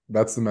 That's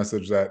the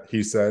message that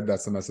he said.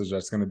 That's the message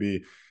that's going to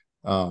be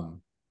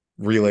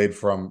relayed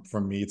from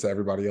me to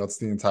everybody else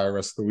the entire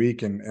rest of the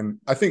week. And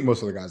I think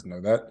most of the guys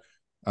know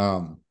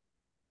that.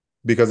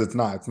 Because it's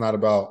not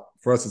about,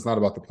 for us, it's not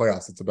about the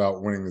playoffs. It's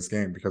about winning this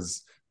game,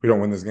 because if we don't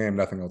win this game,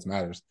 nothing else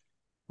matters.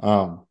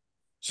 So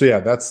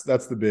yeah, that's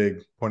the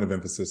big point of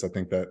emphasis, I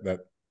think, that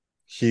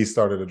he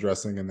started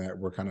addressing and that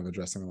we're kind of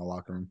addressing in the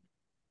locker room.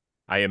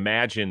 I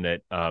imagine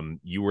that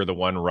you were the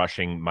one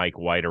rushing Mike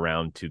White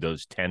around to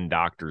those 10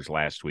 doctors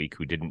last week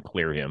who didn't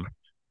clear him.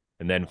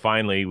 And then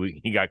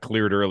finally he got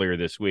cleared earlier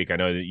this week. I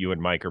know that you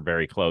and Mike are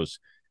very close.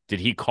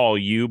 Did he call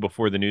you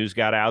before the news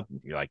got out?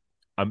 You're like,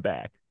 I'm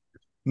back.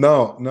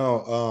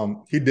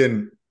 No, he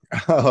didn't.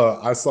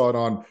 I saw it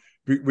on.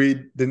 We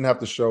didn't have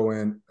to show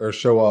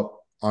up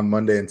on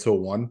Monday until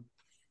 1,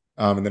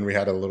 and then we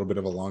had a little bit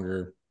of a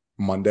longer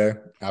Monday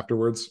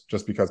afterwards,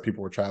 just because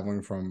people were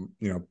traveling from,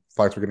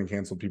 flights were getting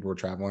canceled, people were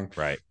traveling.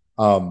 Right.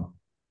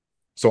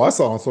 So I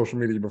saw on social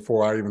media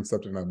before I even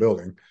stepped in that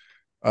building,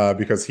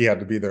 because he had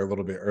to be there a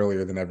little bit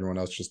earlier than everyone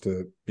else just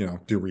to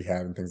do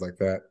rehab and things like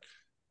that.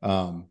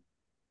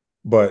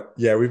 But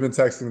yeah, we've been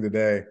texting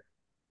today.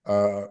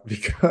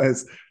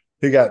 Because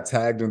he got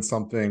tagged in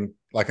something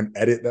like an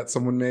edit that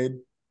someone made,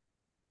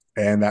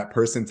 and that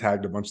person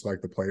tagged a bunch of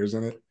like the players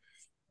in it.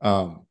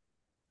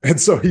 And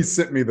so he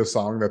sent me the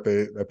song that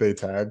they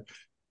tagged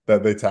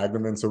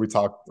him in. So we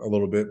talked a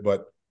little bit,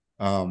 but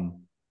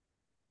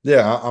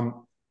yeah,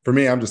 I'm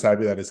just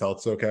happy that his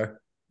health's okay.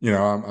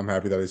 I'm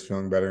happy that he's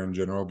feeling better in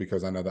general,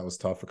 because I know that was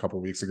tough a couple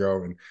of weeks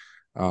ago. And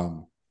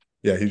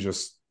yeah, he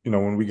just,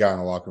 when we got in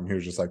the locker room, he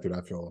was just like, dude, I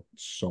feel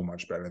so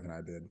much better than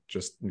I did.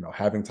 Just,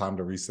 having time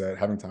to reset,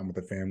 having time with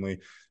the family,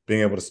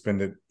 being able to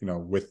spend it,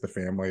 with the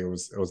family. It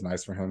was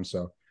nice for him.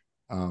 So,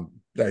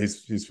 yeah,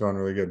 he's feeling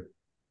really good.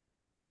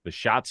 The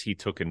shots he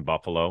took in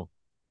Buffalo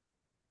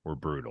were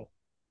brutal.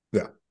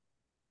 Yeah.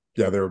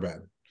 Yeah, they were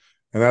bad.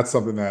 And that's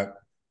something that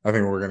I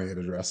think we're going to get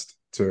addressed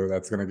too.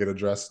 That's going to get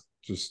addressed.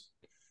 Just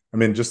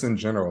in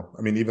general.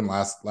 Even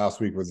last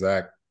week with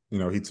Zach,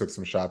 he took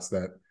some shots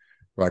that,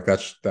 like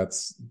that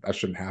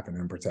shouldn't happen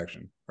in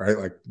protection, right?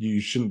 Like you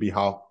shouldn't be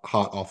hot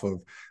off of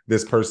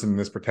this person,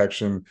 this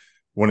protection,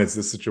 when it's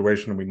this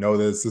situation, and we know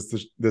this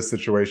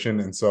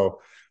situation. And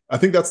so I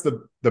think that's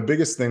the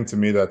biggest thing to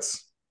me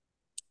that's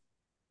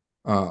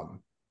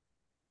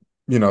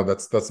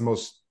that's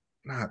most,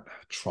 not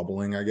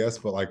troubling, I guess,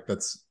 but like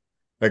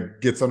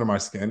that gets under my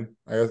skin.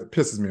 I guess it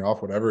pisses me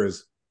off, whatever,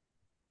 is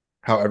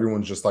how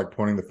everyone's just like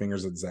pointing the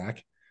fingers at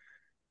Zach.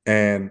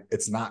 And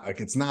it's not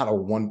a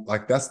one,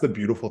 like that's the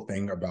beautiful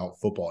thing about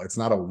football. It's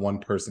not a one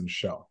person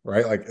show,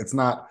 right? Like it's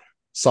not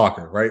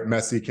soccer, right?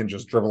 Messi can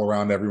just dribble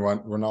around everyone.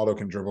 Ronaldo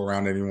can dribble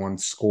around anyone,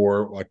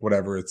 score, like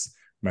whatever. It's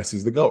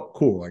Messi's the GOAT.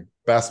 Cool. Like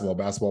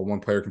basketball,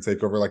 one player can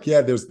take over. Like, yeah,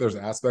 there's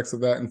aspects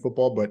of that in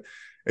football, but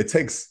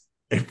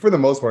for the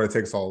most part, it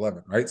takes all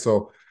 11, right?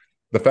 So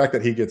the fact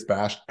that he gets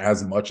bashed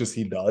as much as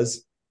he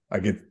does,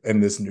 like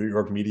in this New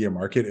York media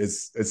market,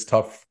 is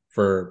tough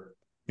for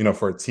a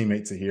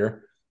teammate to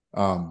hear.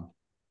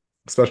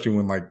 Especially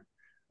when, like,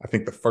 I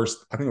think it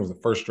was the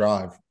first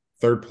drive,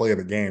 third play of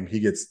the game, he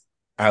gets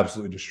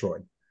absolutely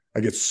destroyed. I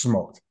get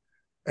smoked.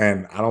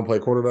 And I don't play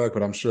quarterback,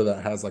 but I'm sure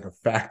that has like a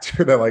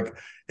factor that, like,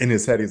 in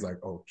his head, he's like,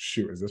 oh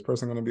shoot, is this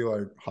person going to be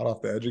like hot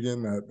off the edge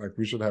again that like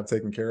we should have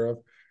taken care of?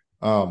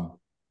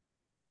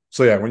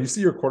 So yeah, when you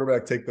see your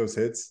quarterback take those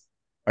hits,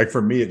 like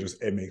for me,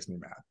 it makes me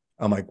mad.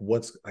 I'm like,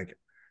 what's like,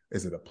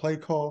 is it a play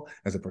call?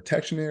 Is it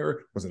protection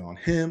error? Was it on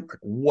him? Like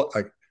what,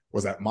 like,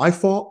 was that my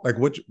fault? Like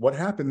what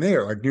happened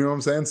there? Like, you know what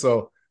I'm saying?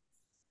 So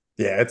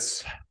yeah,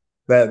 it's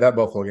that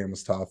Buffalo game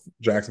was tough.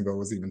 Jacksonville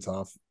was even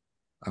tough.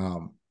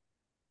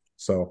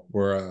 So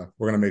we're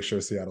gonna make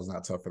sure Seattle's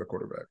not tough for the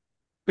quarterback.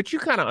 But you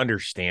kind of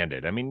understand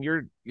it. I mean,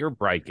 you're a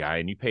bright guy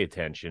and you pay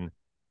attention.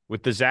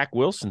 With the Zach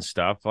Wilson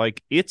stuff,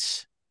 like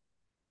it's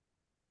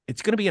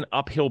going to be an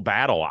uphill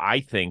battle, I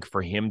think,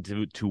 for him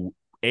to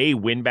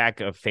win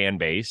back a fan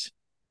base,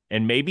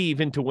 and maybe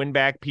even to win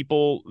back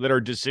people that are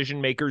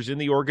decision makers in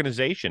the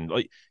organization.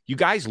 Like, you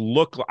guys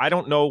look, I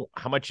don't know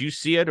how much you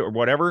see it or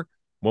whatever.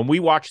 When we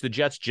watch the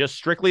Jets just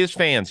strictly as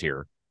fans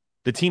here,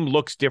 the team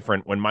looks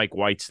different when Mike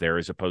White's there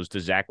as opposed to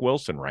Zach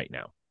Wilson right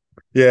now.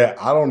 Yeah,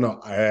 I don't know.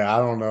 I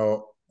don't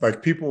know.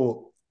 Like,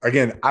 people,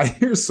 again, I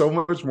hear so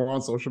much more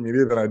on social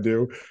media than I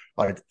do,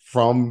 like,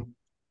 from,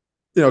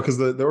 because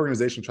the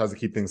organization tries to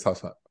keep things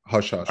hush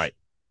hush. Right.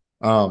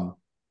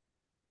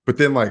 But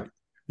then, like,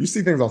 you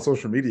see things on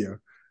social media,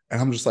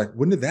 and I'm just like,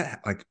 when did that,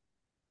 like,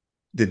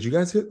 did you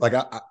guys hit? Like,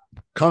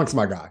 Conk's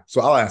my guy,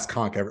 so I'll ask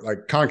Conk.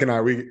 Like, Conk and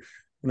I,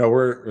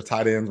 we're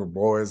tight ends, we're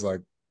boys.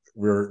 Like,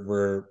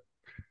 we're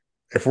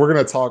if we're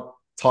gonna talk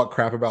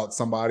crap about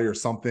somebody or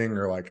something,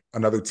 or like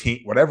another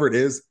team, whatever it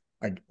is,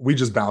 like, we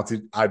just bounce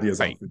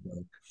ideas off each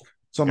other.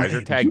 So I'm guys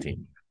like, are tag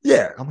team.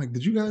 Yeah, I'm like,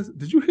 did you hear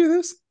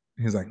this?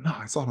 And he's like, no,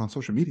 I saw it on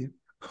social media.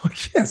 I'm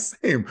like, yeah,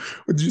 same.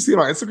 Did you see it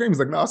on Instagram? He's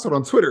like, no, I saw it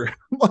on Twitter.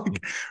 I'm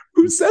like,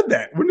 who said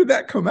that? When did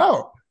that come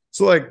out?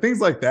 So, like, things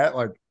like that,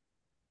 like,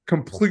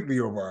 completely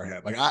over our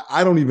head. Like,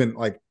 I don't even,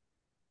 like,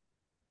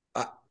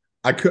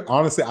 I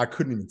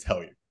couldn't even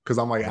tell you, because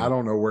I'm like, I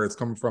don't know where it's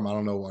coming from. I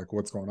don't know, like,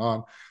 what's going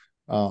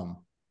on.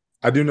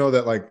 I do know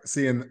that, like,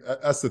 seeing,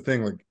 that's the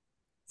thing. Like,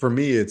 for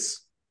me,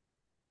 it's,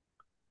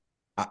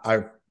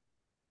 I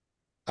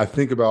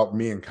think about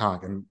me and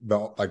Conk, and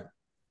like,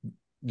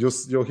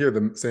 you'll hear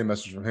the same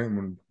message from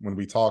him when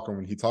we talk, or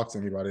when he talks to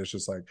anybody. It's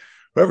just like,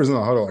 whoever's in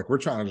the huddle, like, we're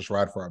trying to just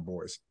ride for our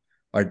boys.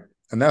 Like,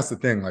 and that's the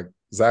thing. Like,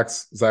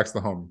 Zach's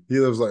the homie. He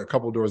lives like a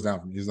couple doors down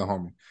from me. He's the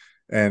homie.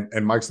 And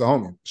Mike's the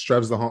homie.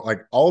 Strev's the homie.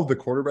 Like, all of the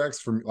quarterbacks,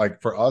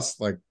 for us,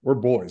 like, we're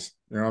boys.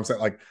 You know what I'm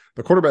saying? Like,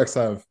 the quarterbacks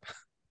have,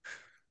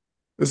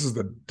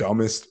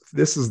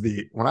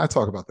 when I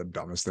talk about the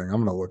dumbest thing, I'm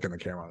going to look in the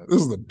camera.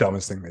 This is the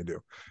dumbest thing they do.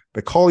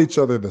 They call each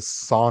other the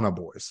sauna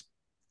boys,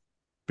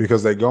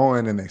 because they go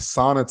in and they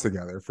sauna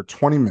together for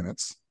 20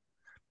 minutes,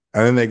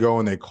 and then they go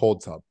and they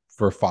cold tub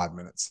for 5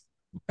 minutes.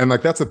 And,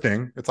 like, that's a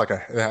thing. It's like,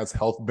 it has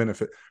health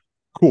benefit.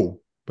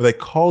 Cool. But they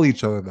call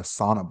each other the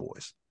sauna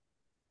boys.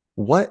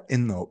 What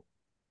in the, are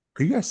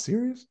you guys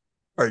serious?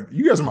 Like,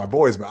 you guys are my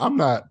boys, but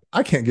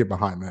I can't get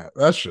behind that.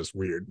 That's just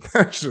weird.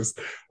 That's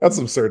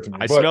absurd to me.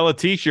 I smell a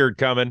t-shirt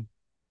coming.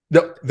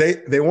 No,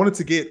 they wanted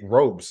to get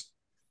robes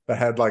that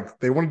had, like,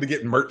 they wanted to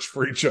get merch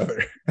for each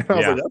other. And I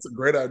was like, that's a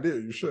great idea.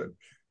 You should.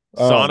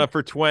 Sauna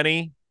for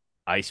 20,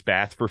 ice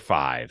bath for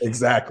 5.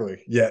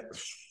 Exactly. Yeah.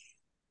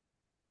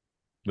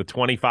 The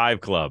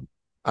 25 club.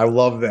 I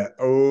love that.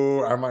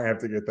 Oh, I might have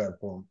to get that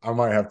for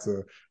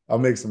them. I'll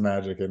make some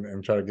magic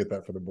and try to get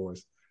that for the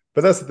boys.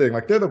 But that's the thing.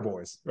 Like, they're the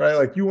boys, right?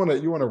 Like, you want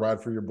to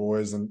ride for your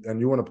boys, and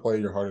you want to play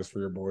your hardest for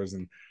your boys.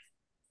 And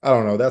I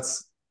don't know.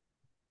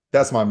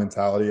 That's my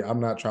mentality. I'm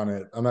not trying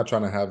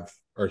to have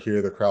or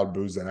hear the crowd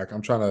boo Zach.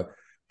 I'm trying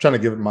to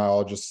give it my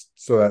all, just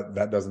so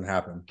that doesn't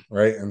happen,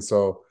 right? And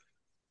so,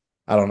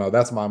 I don't know.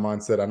 That's my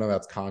mindset. I know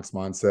that's Conk's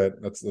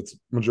mindset. That's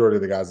majority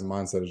of the guys'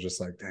 mindset is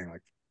just like, dang,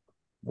 like,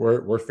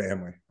 we're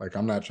family. Like,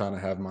 I'm not trying to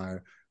have my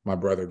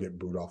brother get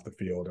booed off the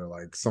field, or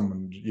like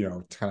someone,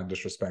 kind of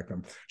disrespect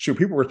him. Shoot,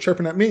 people were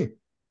chirping at me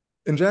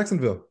in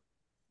Jacksonville.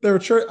 They were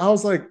I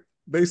was like,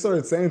 they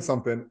started saying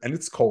something, and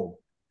it's cold.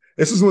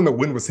 This is when the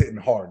wind was hitting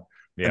hard.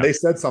 Yeah. And they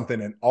said something,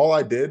 and all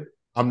I did,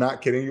 I'm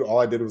not kidding you, all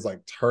I did was,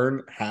 like,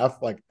 turn half,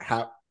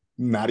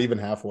 not even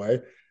halfway,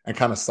 and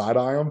kind of side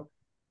eye him.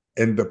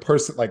 And the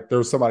person, like, there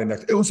was somebody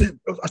next. It was him.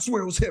 I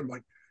swear it was him.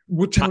 Like,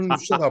 we're telling him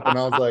to shut up. And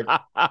I was like,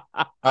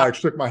 I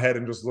shook my head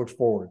and just looked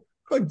forward.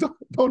 Like,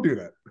 don't do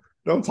that.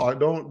 Don't talk.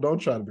 Don't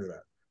try to do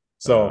that.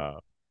 So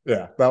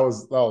yeah, that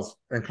was.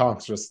 And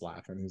Conk's just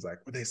laughing. He's like,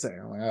 "What they say?"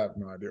 I'm like, I have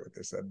no idea what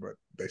they said, but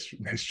they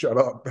shut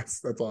up.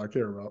 That's all I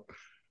care about.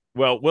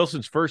 Well,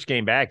 Wilson's first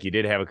game back, you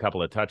did have a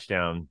couple of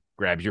touchdown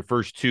grabs. Your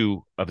first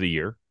 2 of the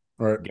year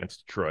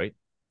against Detroit.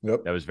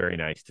 Yep, that was very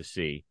nice to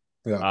see.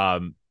 Yeah.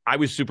 I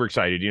was super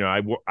excited.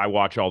 I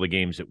watch all the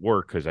games at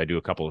work because I do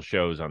a couple of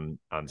shows on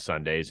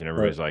Sundays, and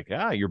everybody's like,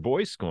 your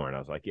boy's scoring. I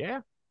was like, yeah,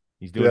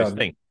 he's doing his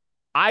thing.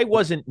 I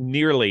wasn't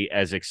nearly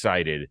as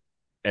excited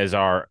as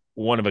our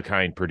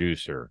one-of-a-kind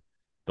producer,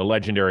 the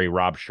legendary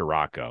Rob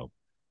Scirocco,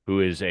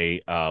 who is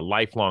a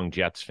lifelong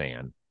Jets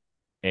fan.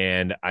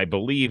 And I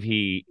believe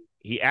he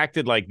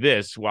acted like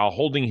this while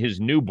holding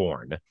his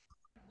newborn.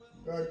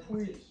 God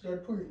queen.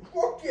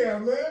 Fuck yeah,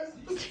 man.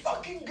 Let's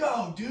fucking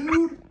go,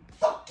 dude.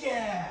 Fuck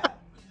yeah.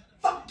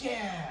 Fuck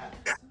yeah.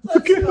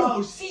 Let's go,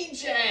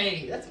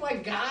 CJ. That's my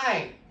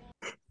guy.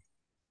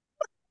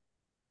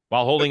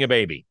 While holding a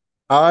baby.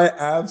 I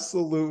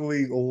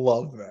absolutely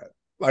love that.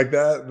 Like,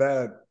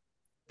 that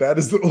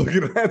is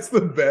that's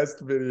the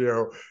best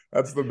video.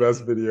 That's the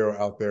best video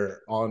out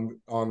there on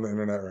the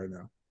internet right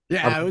now.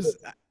 Yeah, it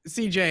was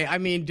CJ. I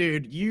mean,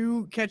 dude,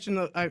 you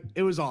catching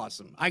it was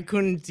awesome. I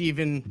couldn't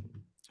even,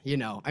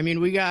 I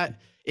mean,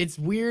 it's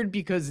weird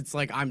because it's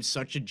like, I'm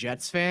such a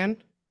Jets fan,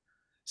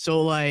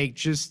 So like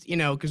just,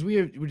 because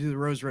we do the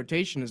Rose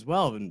rotation as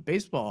well in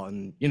baseball,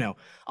 and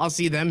I'll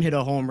see them hit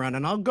a home run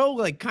and I'll go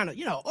like kind of,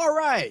 all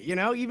right,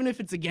 even if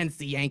it's against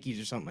the Yankees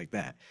or something like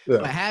that. Yeah.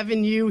 But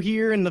having you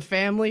here in the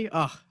family,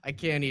 I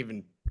can't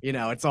even,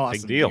 it's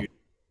awesome, Big deal. dude.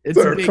 It's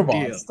Sir, a big come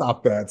on, deal.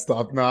 stop that.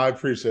 Stop. No, I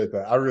appreciate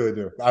that. I really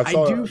do. I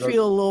do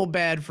feel a little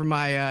bad for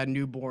my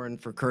newborn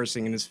for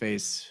cursing in his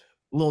face.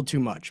 A little too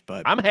much,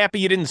 but I'm happy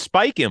you didn't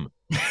spike him.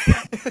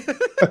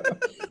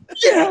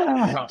 Yeah.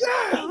 Yeah,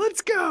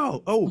 let's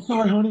go. Oh,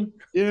 Sorry, honey.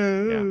 yeah.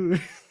 Honey,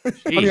 I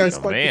Jeez,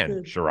 spiked the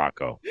man, kid.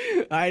 Scirocco.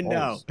 I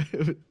know.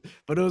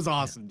 But it was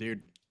awesome,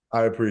 dude.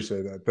 I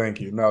appreciate that. Thank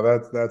you. No,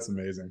 that's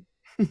amazing.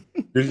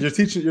 You're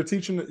teaching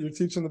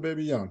the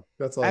baby young.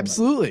 That's all.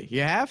 Absolutely.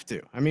 You have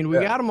to. I mean, we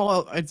Yeah. got them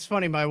all. It's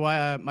funny. My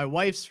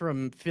wife's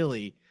from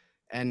Philly,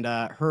 and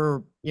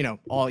her,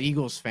 all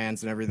Eagles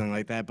fans and everything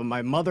like that. But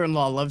my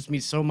mother-in-law loves me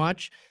so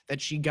much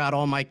that she got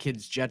all my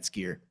kids Jets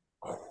gear.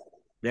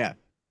 Yeah.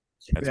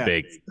 That's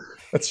big.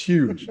 That's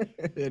huge.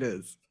 It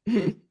is.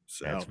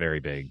 So That's very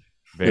big.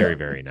 Very,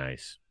 very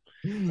nice.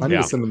 I need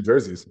to send them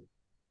jerseys.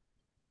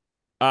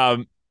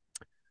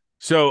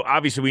 So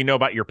obviously we know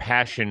about your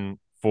passion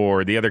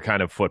for the other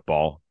kind of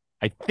football.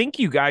 I think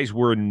you guys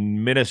were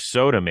in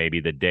Minnesota maybe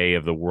the day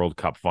of the World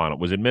Cup final.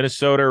 Was it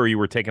Minnesota or you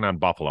were taking on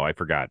Buffalo? I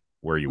forgot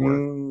where you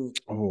were.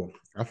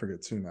 I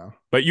forget too now.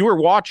 But you were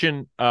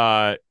watching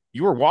the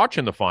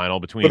final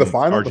between But the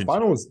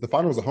final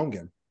was a home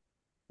game.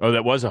 Oh,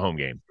 that was a home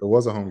game. It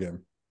was a home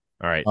game.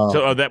 All right.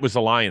 So that was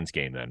the Lions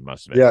game then,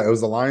 must have been. Yeah, it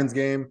was the Lions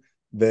game.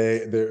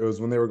 It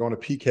was when they were going to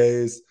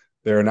PKs.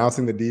 They're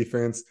announcing the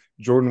defense.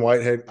 Jordan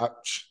Whitehead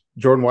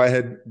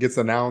gets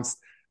announced.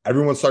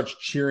 Everyone starts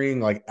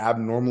cheering like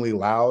abnormally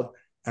loud.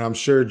 And I'm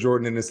sure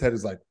Jordan in his head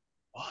is like,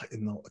 what?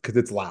 Because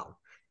it's loud.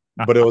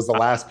 But it was the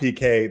last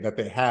PK that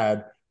they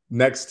had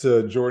next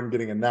to Jordan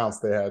getting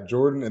announced. They had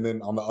Jordan, and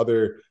then on the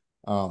other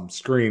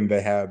screen,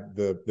 they had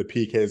the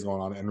PKs going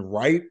on. And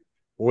right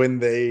when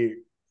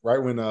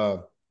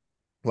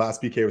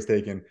last PK was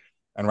taken,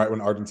 and right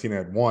when Argentina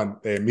had won,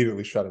 they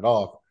immediately shut it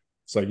off.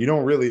 So you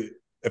don't really,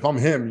 if I'm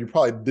him, you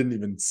probably didn't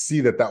even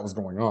see that was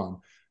going on.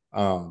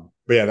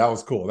 But yeah, that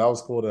was cool. That was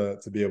cool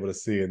to be able to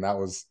see. And that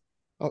was,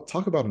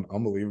 talk about an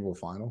unbelievable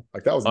final.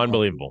 Like that was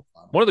unbelievable.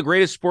 One of the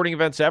greatest sporting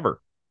events ever.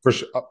 For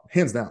sure.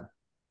 Hands down.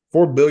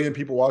 4 billion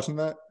people watching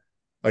that.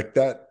 Like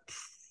that.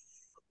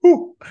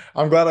 Whew,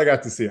 I'm glad I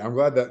got to see it. I'm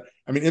glad that,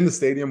 in the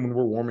stadium when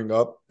we're warming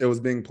up, it was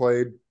being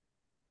played.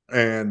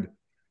 And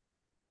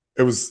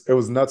it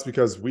was nuts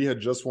because we had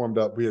just warmed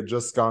up. We had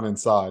just gone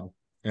inside,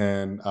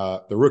 and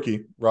the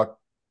rookie Ruck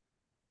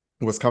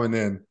was coming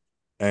in,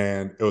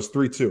 and it was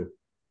 3-2,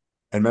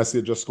 and Messi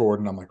had just scored,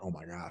 and I'm like, oh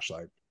my gosh,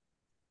 like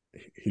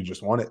he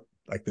just won it,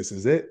 like this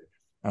is it.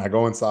 And I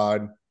go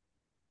inside,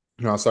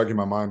 I start getting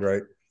my mind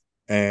right,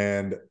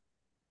 and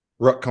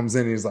Ruck comes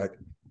in, and he's like,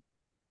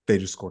 they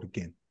just scored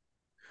again.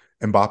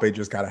 Mbappe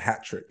just got a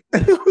hat trick.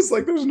 And I was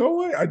like, there's no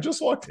way. I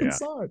just walked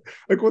inside.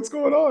 Like, what's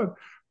going on?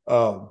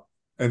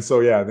 And so,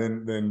 yeah,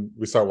 then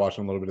we start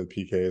watching a little bit of the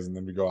PKs, and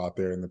then we go out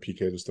there and the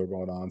PKs are still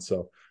going on.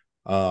 So,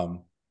 yeah,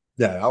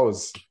 that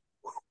was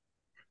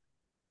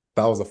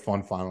a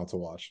fun final to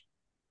watch.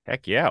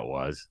 Heck yeah, it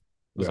was.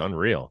 It was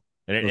unreal.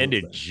 And it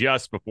ended insane.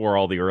 just before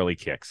all the early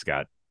kicks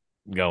got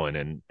going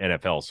in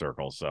NFL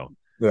circles. So,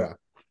 yeah,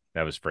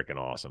 that was freaking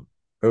awesome.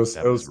 It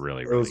was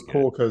really, it was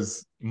cool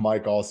because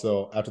Mike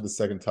also, after the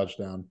second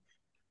touchdown,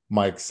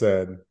 Mike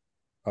said,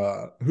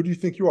 who do you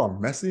think you are,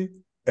 Messi?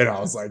 And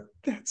I was like,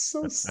 that's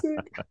so sick.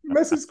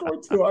 Messi scored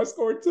 2. I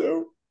scored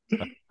 2.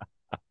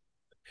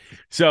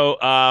 So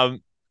I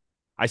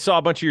saw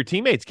a bunch of your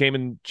teammates came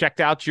and checked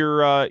out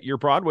your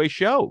Broadway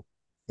show.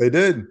 They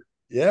did.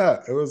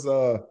 Yeah, it was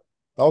that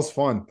was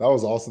fun. That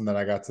was awesome that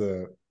I got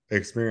to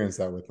experience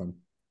that with them.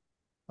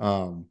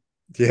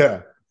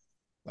 Yeah.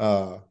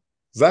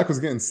 Zach was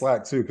getting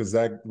slack too because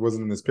Zach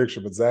wasn't in this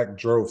picture, but Zach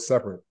drove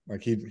separate.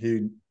 Like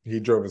he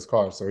drove his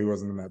car, so he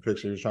wasn't in that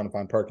picture. He was trying to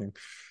find parking,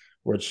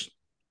 which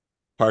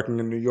parking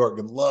in New York,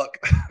 good luck.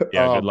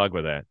 Yeah, good luck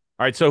with that.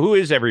 All right, so who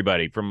is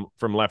everybody from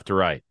left to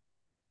right?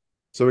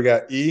 So we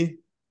got E,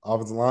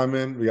 offensive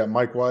lineman. We got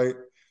Mike White.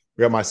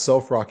 We got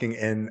myself rocking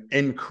an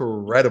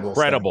incredible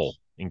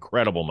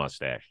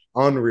mustache.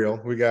 Unreal.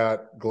 We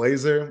got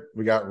Glazer.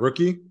 We got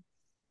Rookie.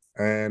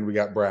 And we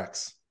got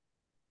Brax.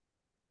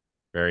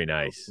 Very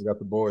nice. We got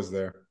the boys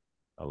there.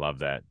 I love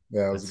that.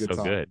 Yeah, it was a good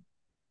time. Good.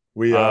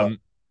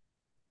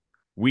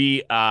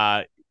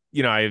 I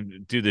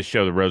do this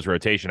show, the Rose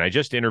Rotation. I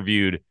just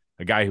interviewed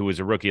a guy who was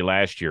a rookie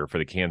last year for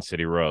the Kansas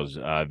City Rose,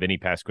 Vinny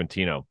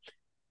Pasquantino.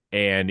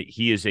 And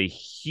he is a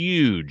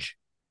huge,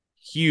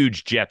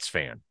 huge Jets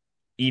fan.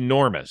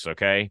 Enormous,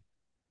 okay?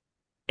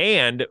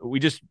 And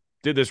we just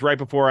did this right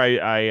before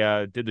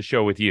I did the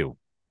show with you.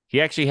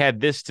 He actually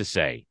had this to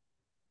say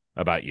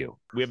about you.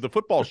 We have the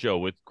football show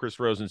with Chris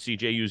Rose and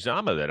CJ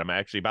Uzama that I'm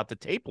actually about to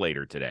tape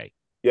later today.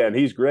 Yeah, and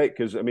he's great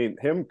because,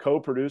 him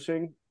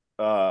co-producing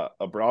a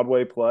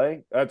Broadway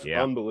play, that's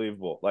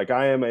unbelievable. Like,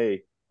 I am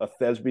a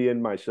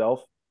thespian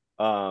myself.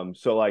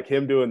 So, like,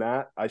 him doing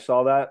that, I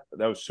saw that.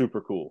 That was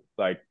super cool.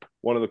 Like,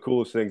 one of the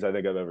coolest things I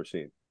think I've ever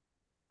seen.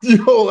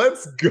 Yo,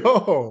 let's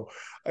go.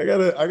 I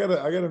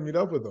gotta meet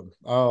up with them.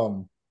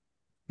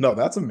 No,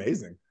 that's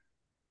amazing.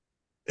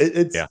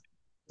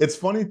 It's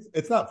funny.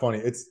 It's not funny.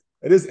 It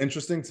is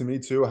interesting to me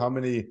too, how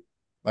many,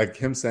 like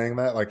him saying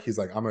that, like he's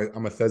like,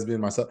 I'm a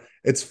thespian myself.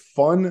 It's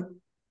fun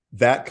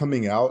that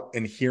coming out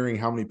and hearing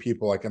how many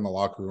people like in the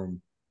locker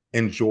room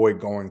enjoy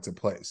going to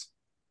plays.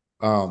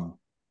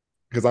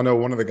 Because I know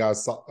one of the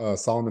guys,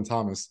 Solomon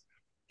Thomas,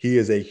 he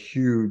is a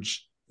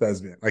huge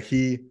thespian. Like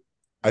I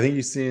think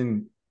he's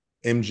seen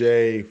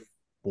MJ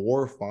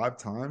 4 or 5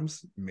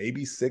 times,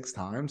 maybe 6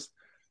 times.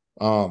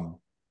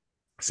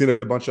 Seen a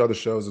bunch of other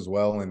shows as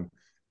well, and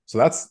so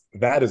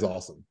that is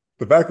awesome.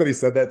 The fact that he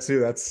said that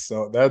too,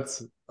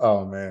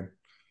 oh man,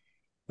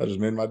 that just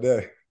made my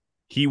day.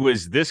 He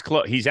was this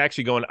close. He's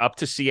actually going up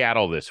to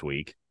Seattle this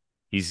week.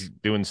 He's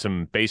doing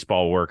some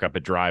baseball work up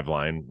at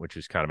Driveline, which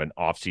is kind of an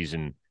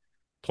off-season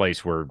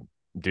place where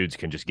dudes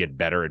can just get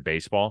better at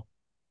baseball.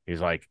 He's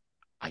like,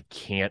 I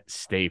can't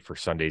stay for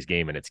Sunday's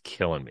game, and it's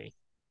killing me.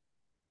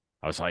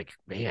 I was like,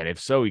 man, if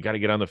so, you got to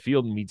get on the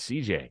field and meet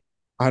CJ.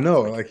 I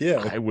know, like,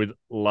 yeah. I would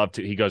love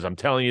to. He goes, I'm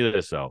telling you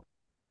this, though.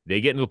 They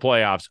get into the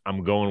playoffs,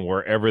 I'm going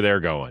wherever they're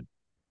going.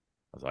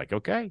 I was like,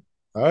 okay.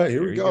 All right,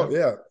 here we go.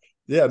 Yeah.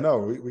 Yeah,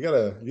 no, you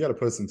gotta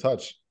put us in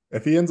touch.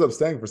 If he ends up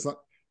staying for Sunday,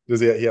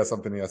 he has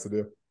something he has to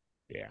do?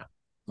 Yeah.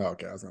 Oh,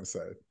 okay, I was gonna say.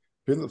 If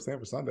he ends up staying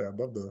for Sunday, I'd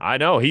love to. I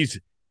know. He's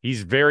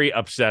very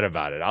upset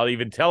about it. I'll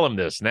even tell him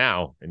this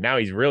now. And now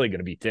he's really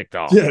gonna be ticked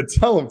off. Yeah,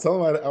 tell him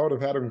I would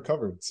have had him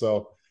covered.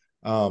 So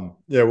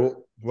yeah,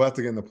 we'll have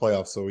to get in the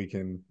playoffs so we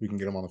can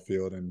get him on the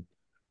field and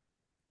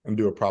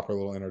do a proper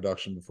little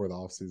introduction before the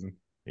offseason.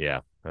 Yeah,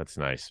 that's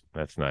nice.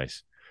 That's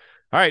nice.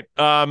 All right.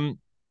 I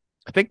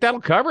think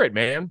that'll cover it,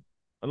 man.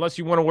 Unless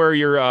you want to wear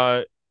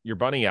your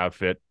bunny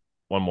outfit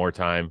one more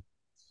time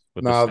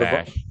with the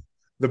stash.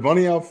 The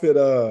bunny outfit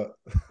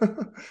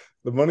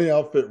the bunny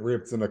outfit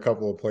ripped in a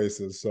couple of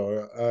places,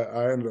 so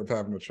I ended up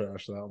having to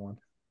trash that one.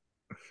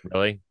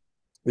 Really?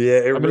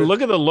 Yeah. I mean,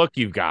 look at the look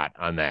you've got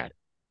on that.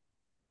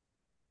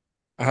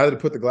 I had to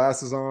put the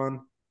glasses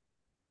on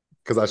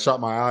because I shot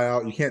my eye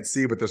out. You can't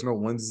see, but there's no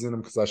lenses in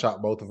them because I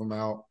shot both of them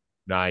out.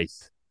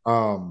 Nice.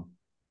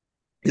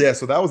 Yeah,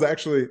 so that was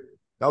actually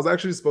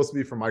supposed to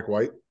be for Mike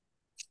White.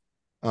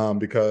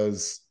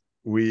 Because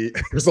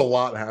there's a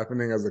lot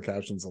happening, as the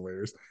caption's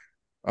hilarious.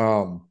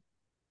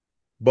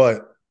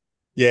 But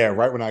yeah,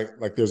 right when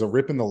there's a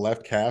rip in the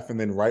left calf, and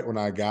then right when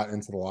I got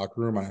into the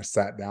locker room and I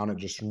sat down, it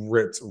just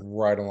ripped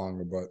right along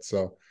the butt.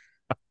 So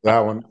that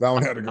one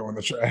had to go in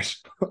the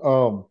trash.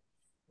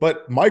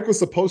 But Mike was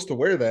supposed to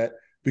wear that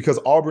because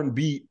Auburn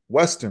beat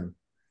Western,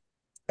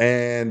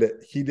 and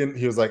he didn't.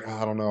 He was like,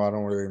 I don't know,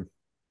 I'll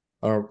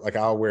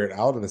wear it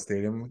out of the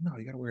stadium. I'm like, no,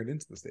 you got to wear it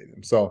into the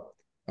stadium. So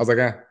I was like,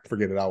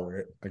 forget it. I'll wear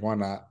it. Like, why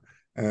not?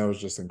 And it was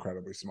just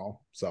incredibly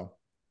small. So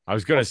I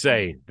was going to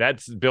say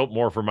that's built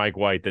more for Mike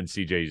White than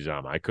CJ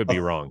Uzomah. I could be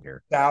wrong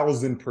here.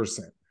 1,000%.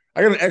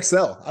 I got an XL.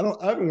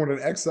 I haven't worn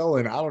an XL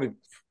in, I don't even,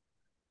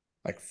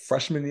 like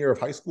freshman year of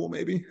high school,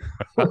 maybe.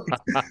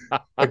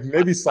 like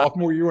maybe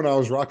sophomore year when I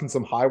was rocking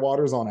some high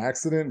waters on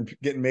accident and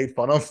getting made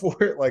fun of for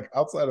it. Like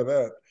outside of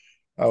that,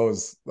 that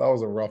was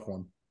a rough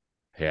one.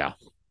 Yeah.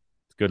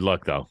 Good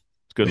luck though.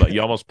 It's good luck.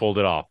 You almost pulled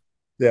it off.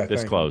 Yeah.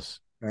 This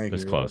close. Thank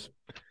this you. Close.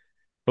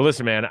 But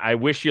listen, man, I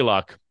wish you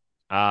luck.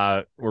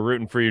 We're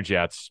rooting for your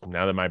Jets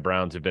now that my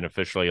Browns have been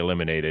officially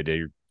eliminated.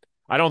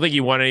 I don't think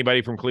you want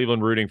anybody from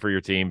Cleveland rooting for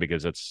your team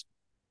because it's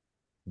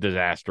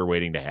disaster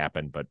waiting to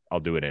happen, but I'll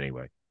do it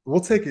anyway.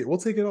 We'll take it. We'll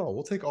take it all.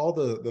 We'll take all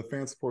the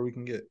fan support we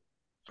can get.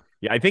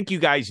 Yeah, I think you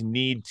guys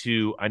need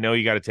to. I know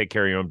you got to take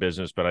care of your own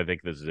business, but I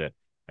think this is it.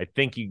 I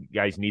think you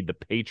guys need the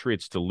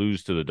Patriots to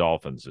lose to the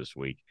Dolphins this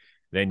week.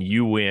 Then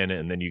you win,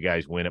 and then you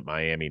guys win at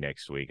Miami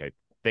next week. I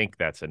think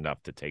that's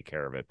enough to take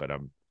care of it, but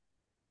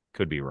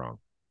could be wrong.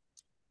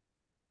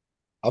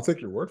 I'll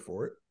take your word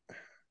for it.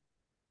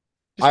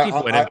 Just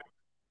keep winning.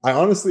 I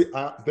honestly,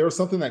 there was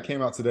something that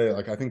came out today.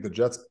 Like, I think the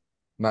Jets,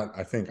 I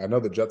know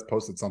the Jets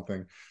posted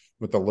something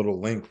with a little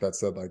link that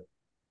said, like,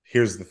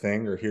 here's the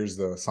thing, or here's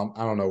I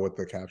don't know what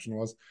the caption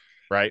was.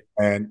 Right.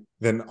 And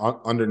then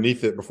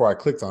underneath it, before I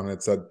clicked on it,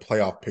 it said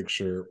playoff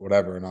picture,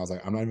 whatever. And I was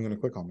like, I'm not even going to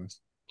click on this.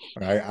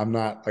 I'm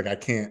not, like, I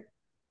can't.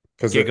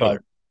 Because like,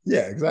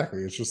 yeah,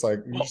 exactly. It's just like,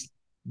 just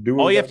do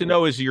all you have to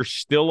know is you're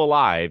still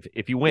alive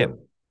if you win.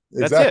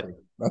 Yeah, exactly.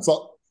 That's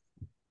all.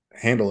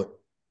 Handle it.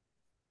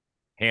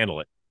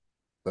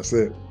 That's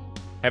it.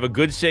 Have a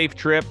good, safe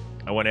trip.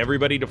 I want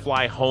everybody to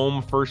fly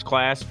home first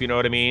class, if you know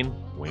what I mean.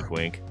 Wink,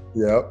 wink.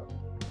 Yep.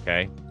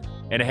 Okay.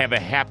 And have a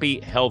happy,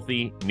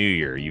 healthy New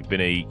Year. You've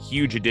been a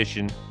huge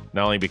addition,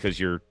 not only because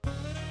you're,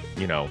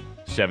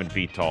 7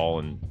 feet tall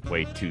and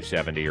weigh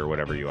 270 or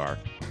whatever you are,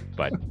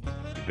 but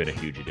you've been a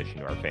huge addition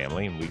to our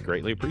family, and we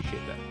greatly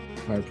appreciate that.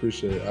 I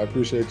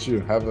appreciate you.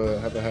 Have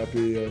a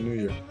happy New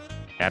Year.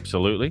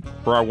 Absolutely.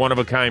 For our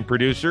one-of-a-kind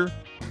producer,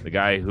 the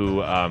guy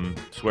who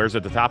swears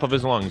at the top of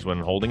his lungs when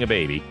holding a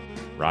baby,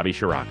 Robbie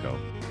Scirocco,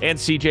 and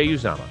CJ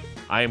Uzomah.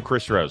 I am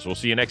Chris Rose. We'll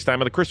see you next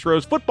time on the Chris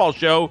Rose Football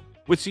Show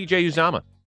with CJ Uzomah.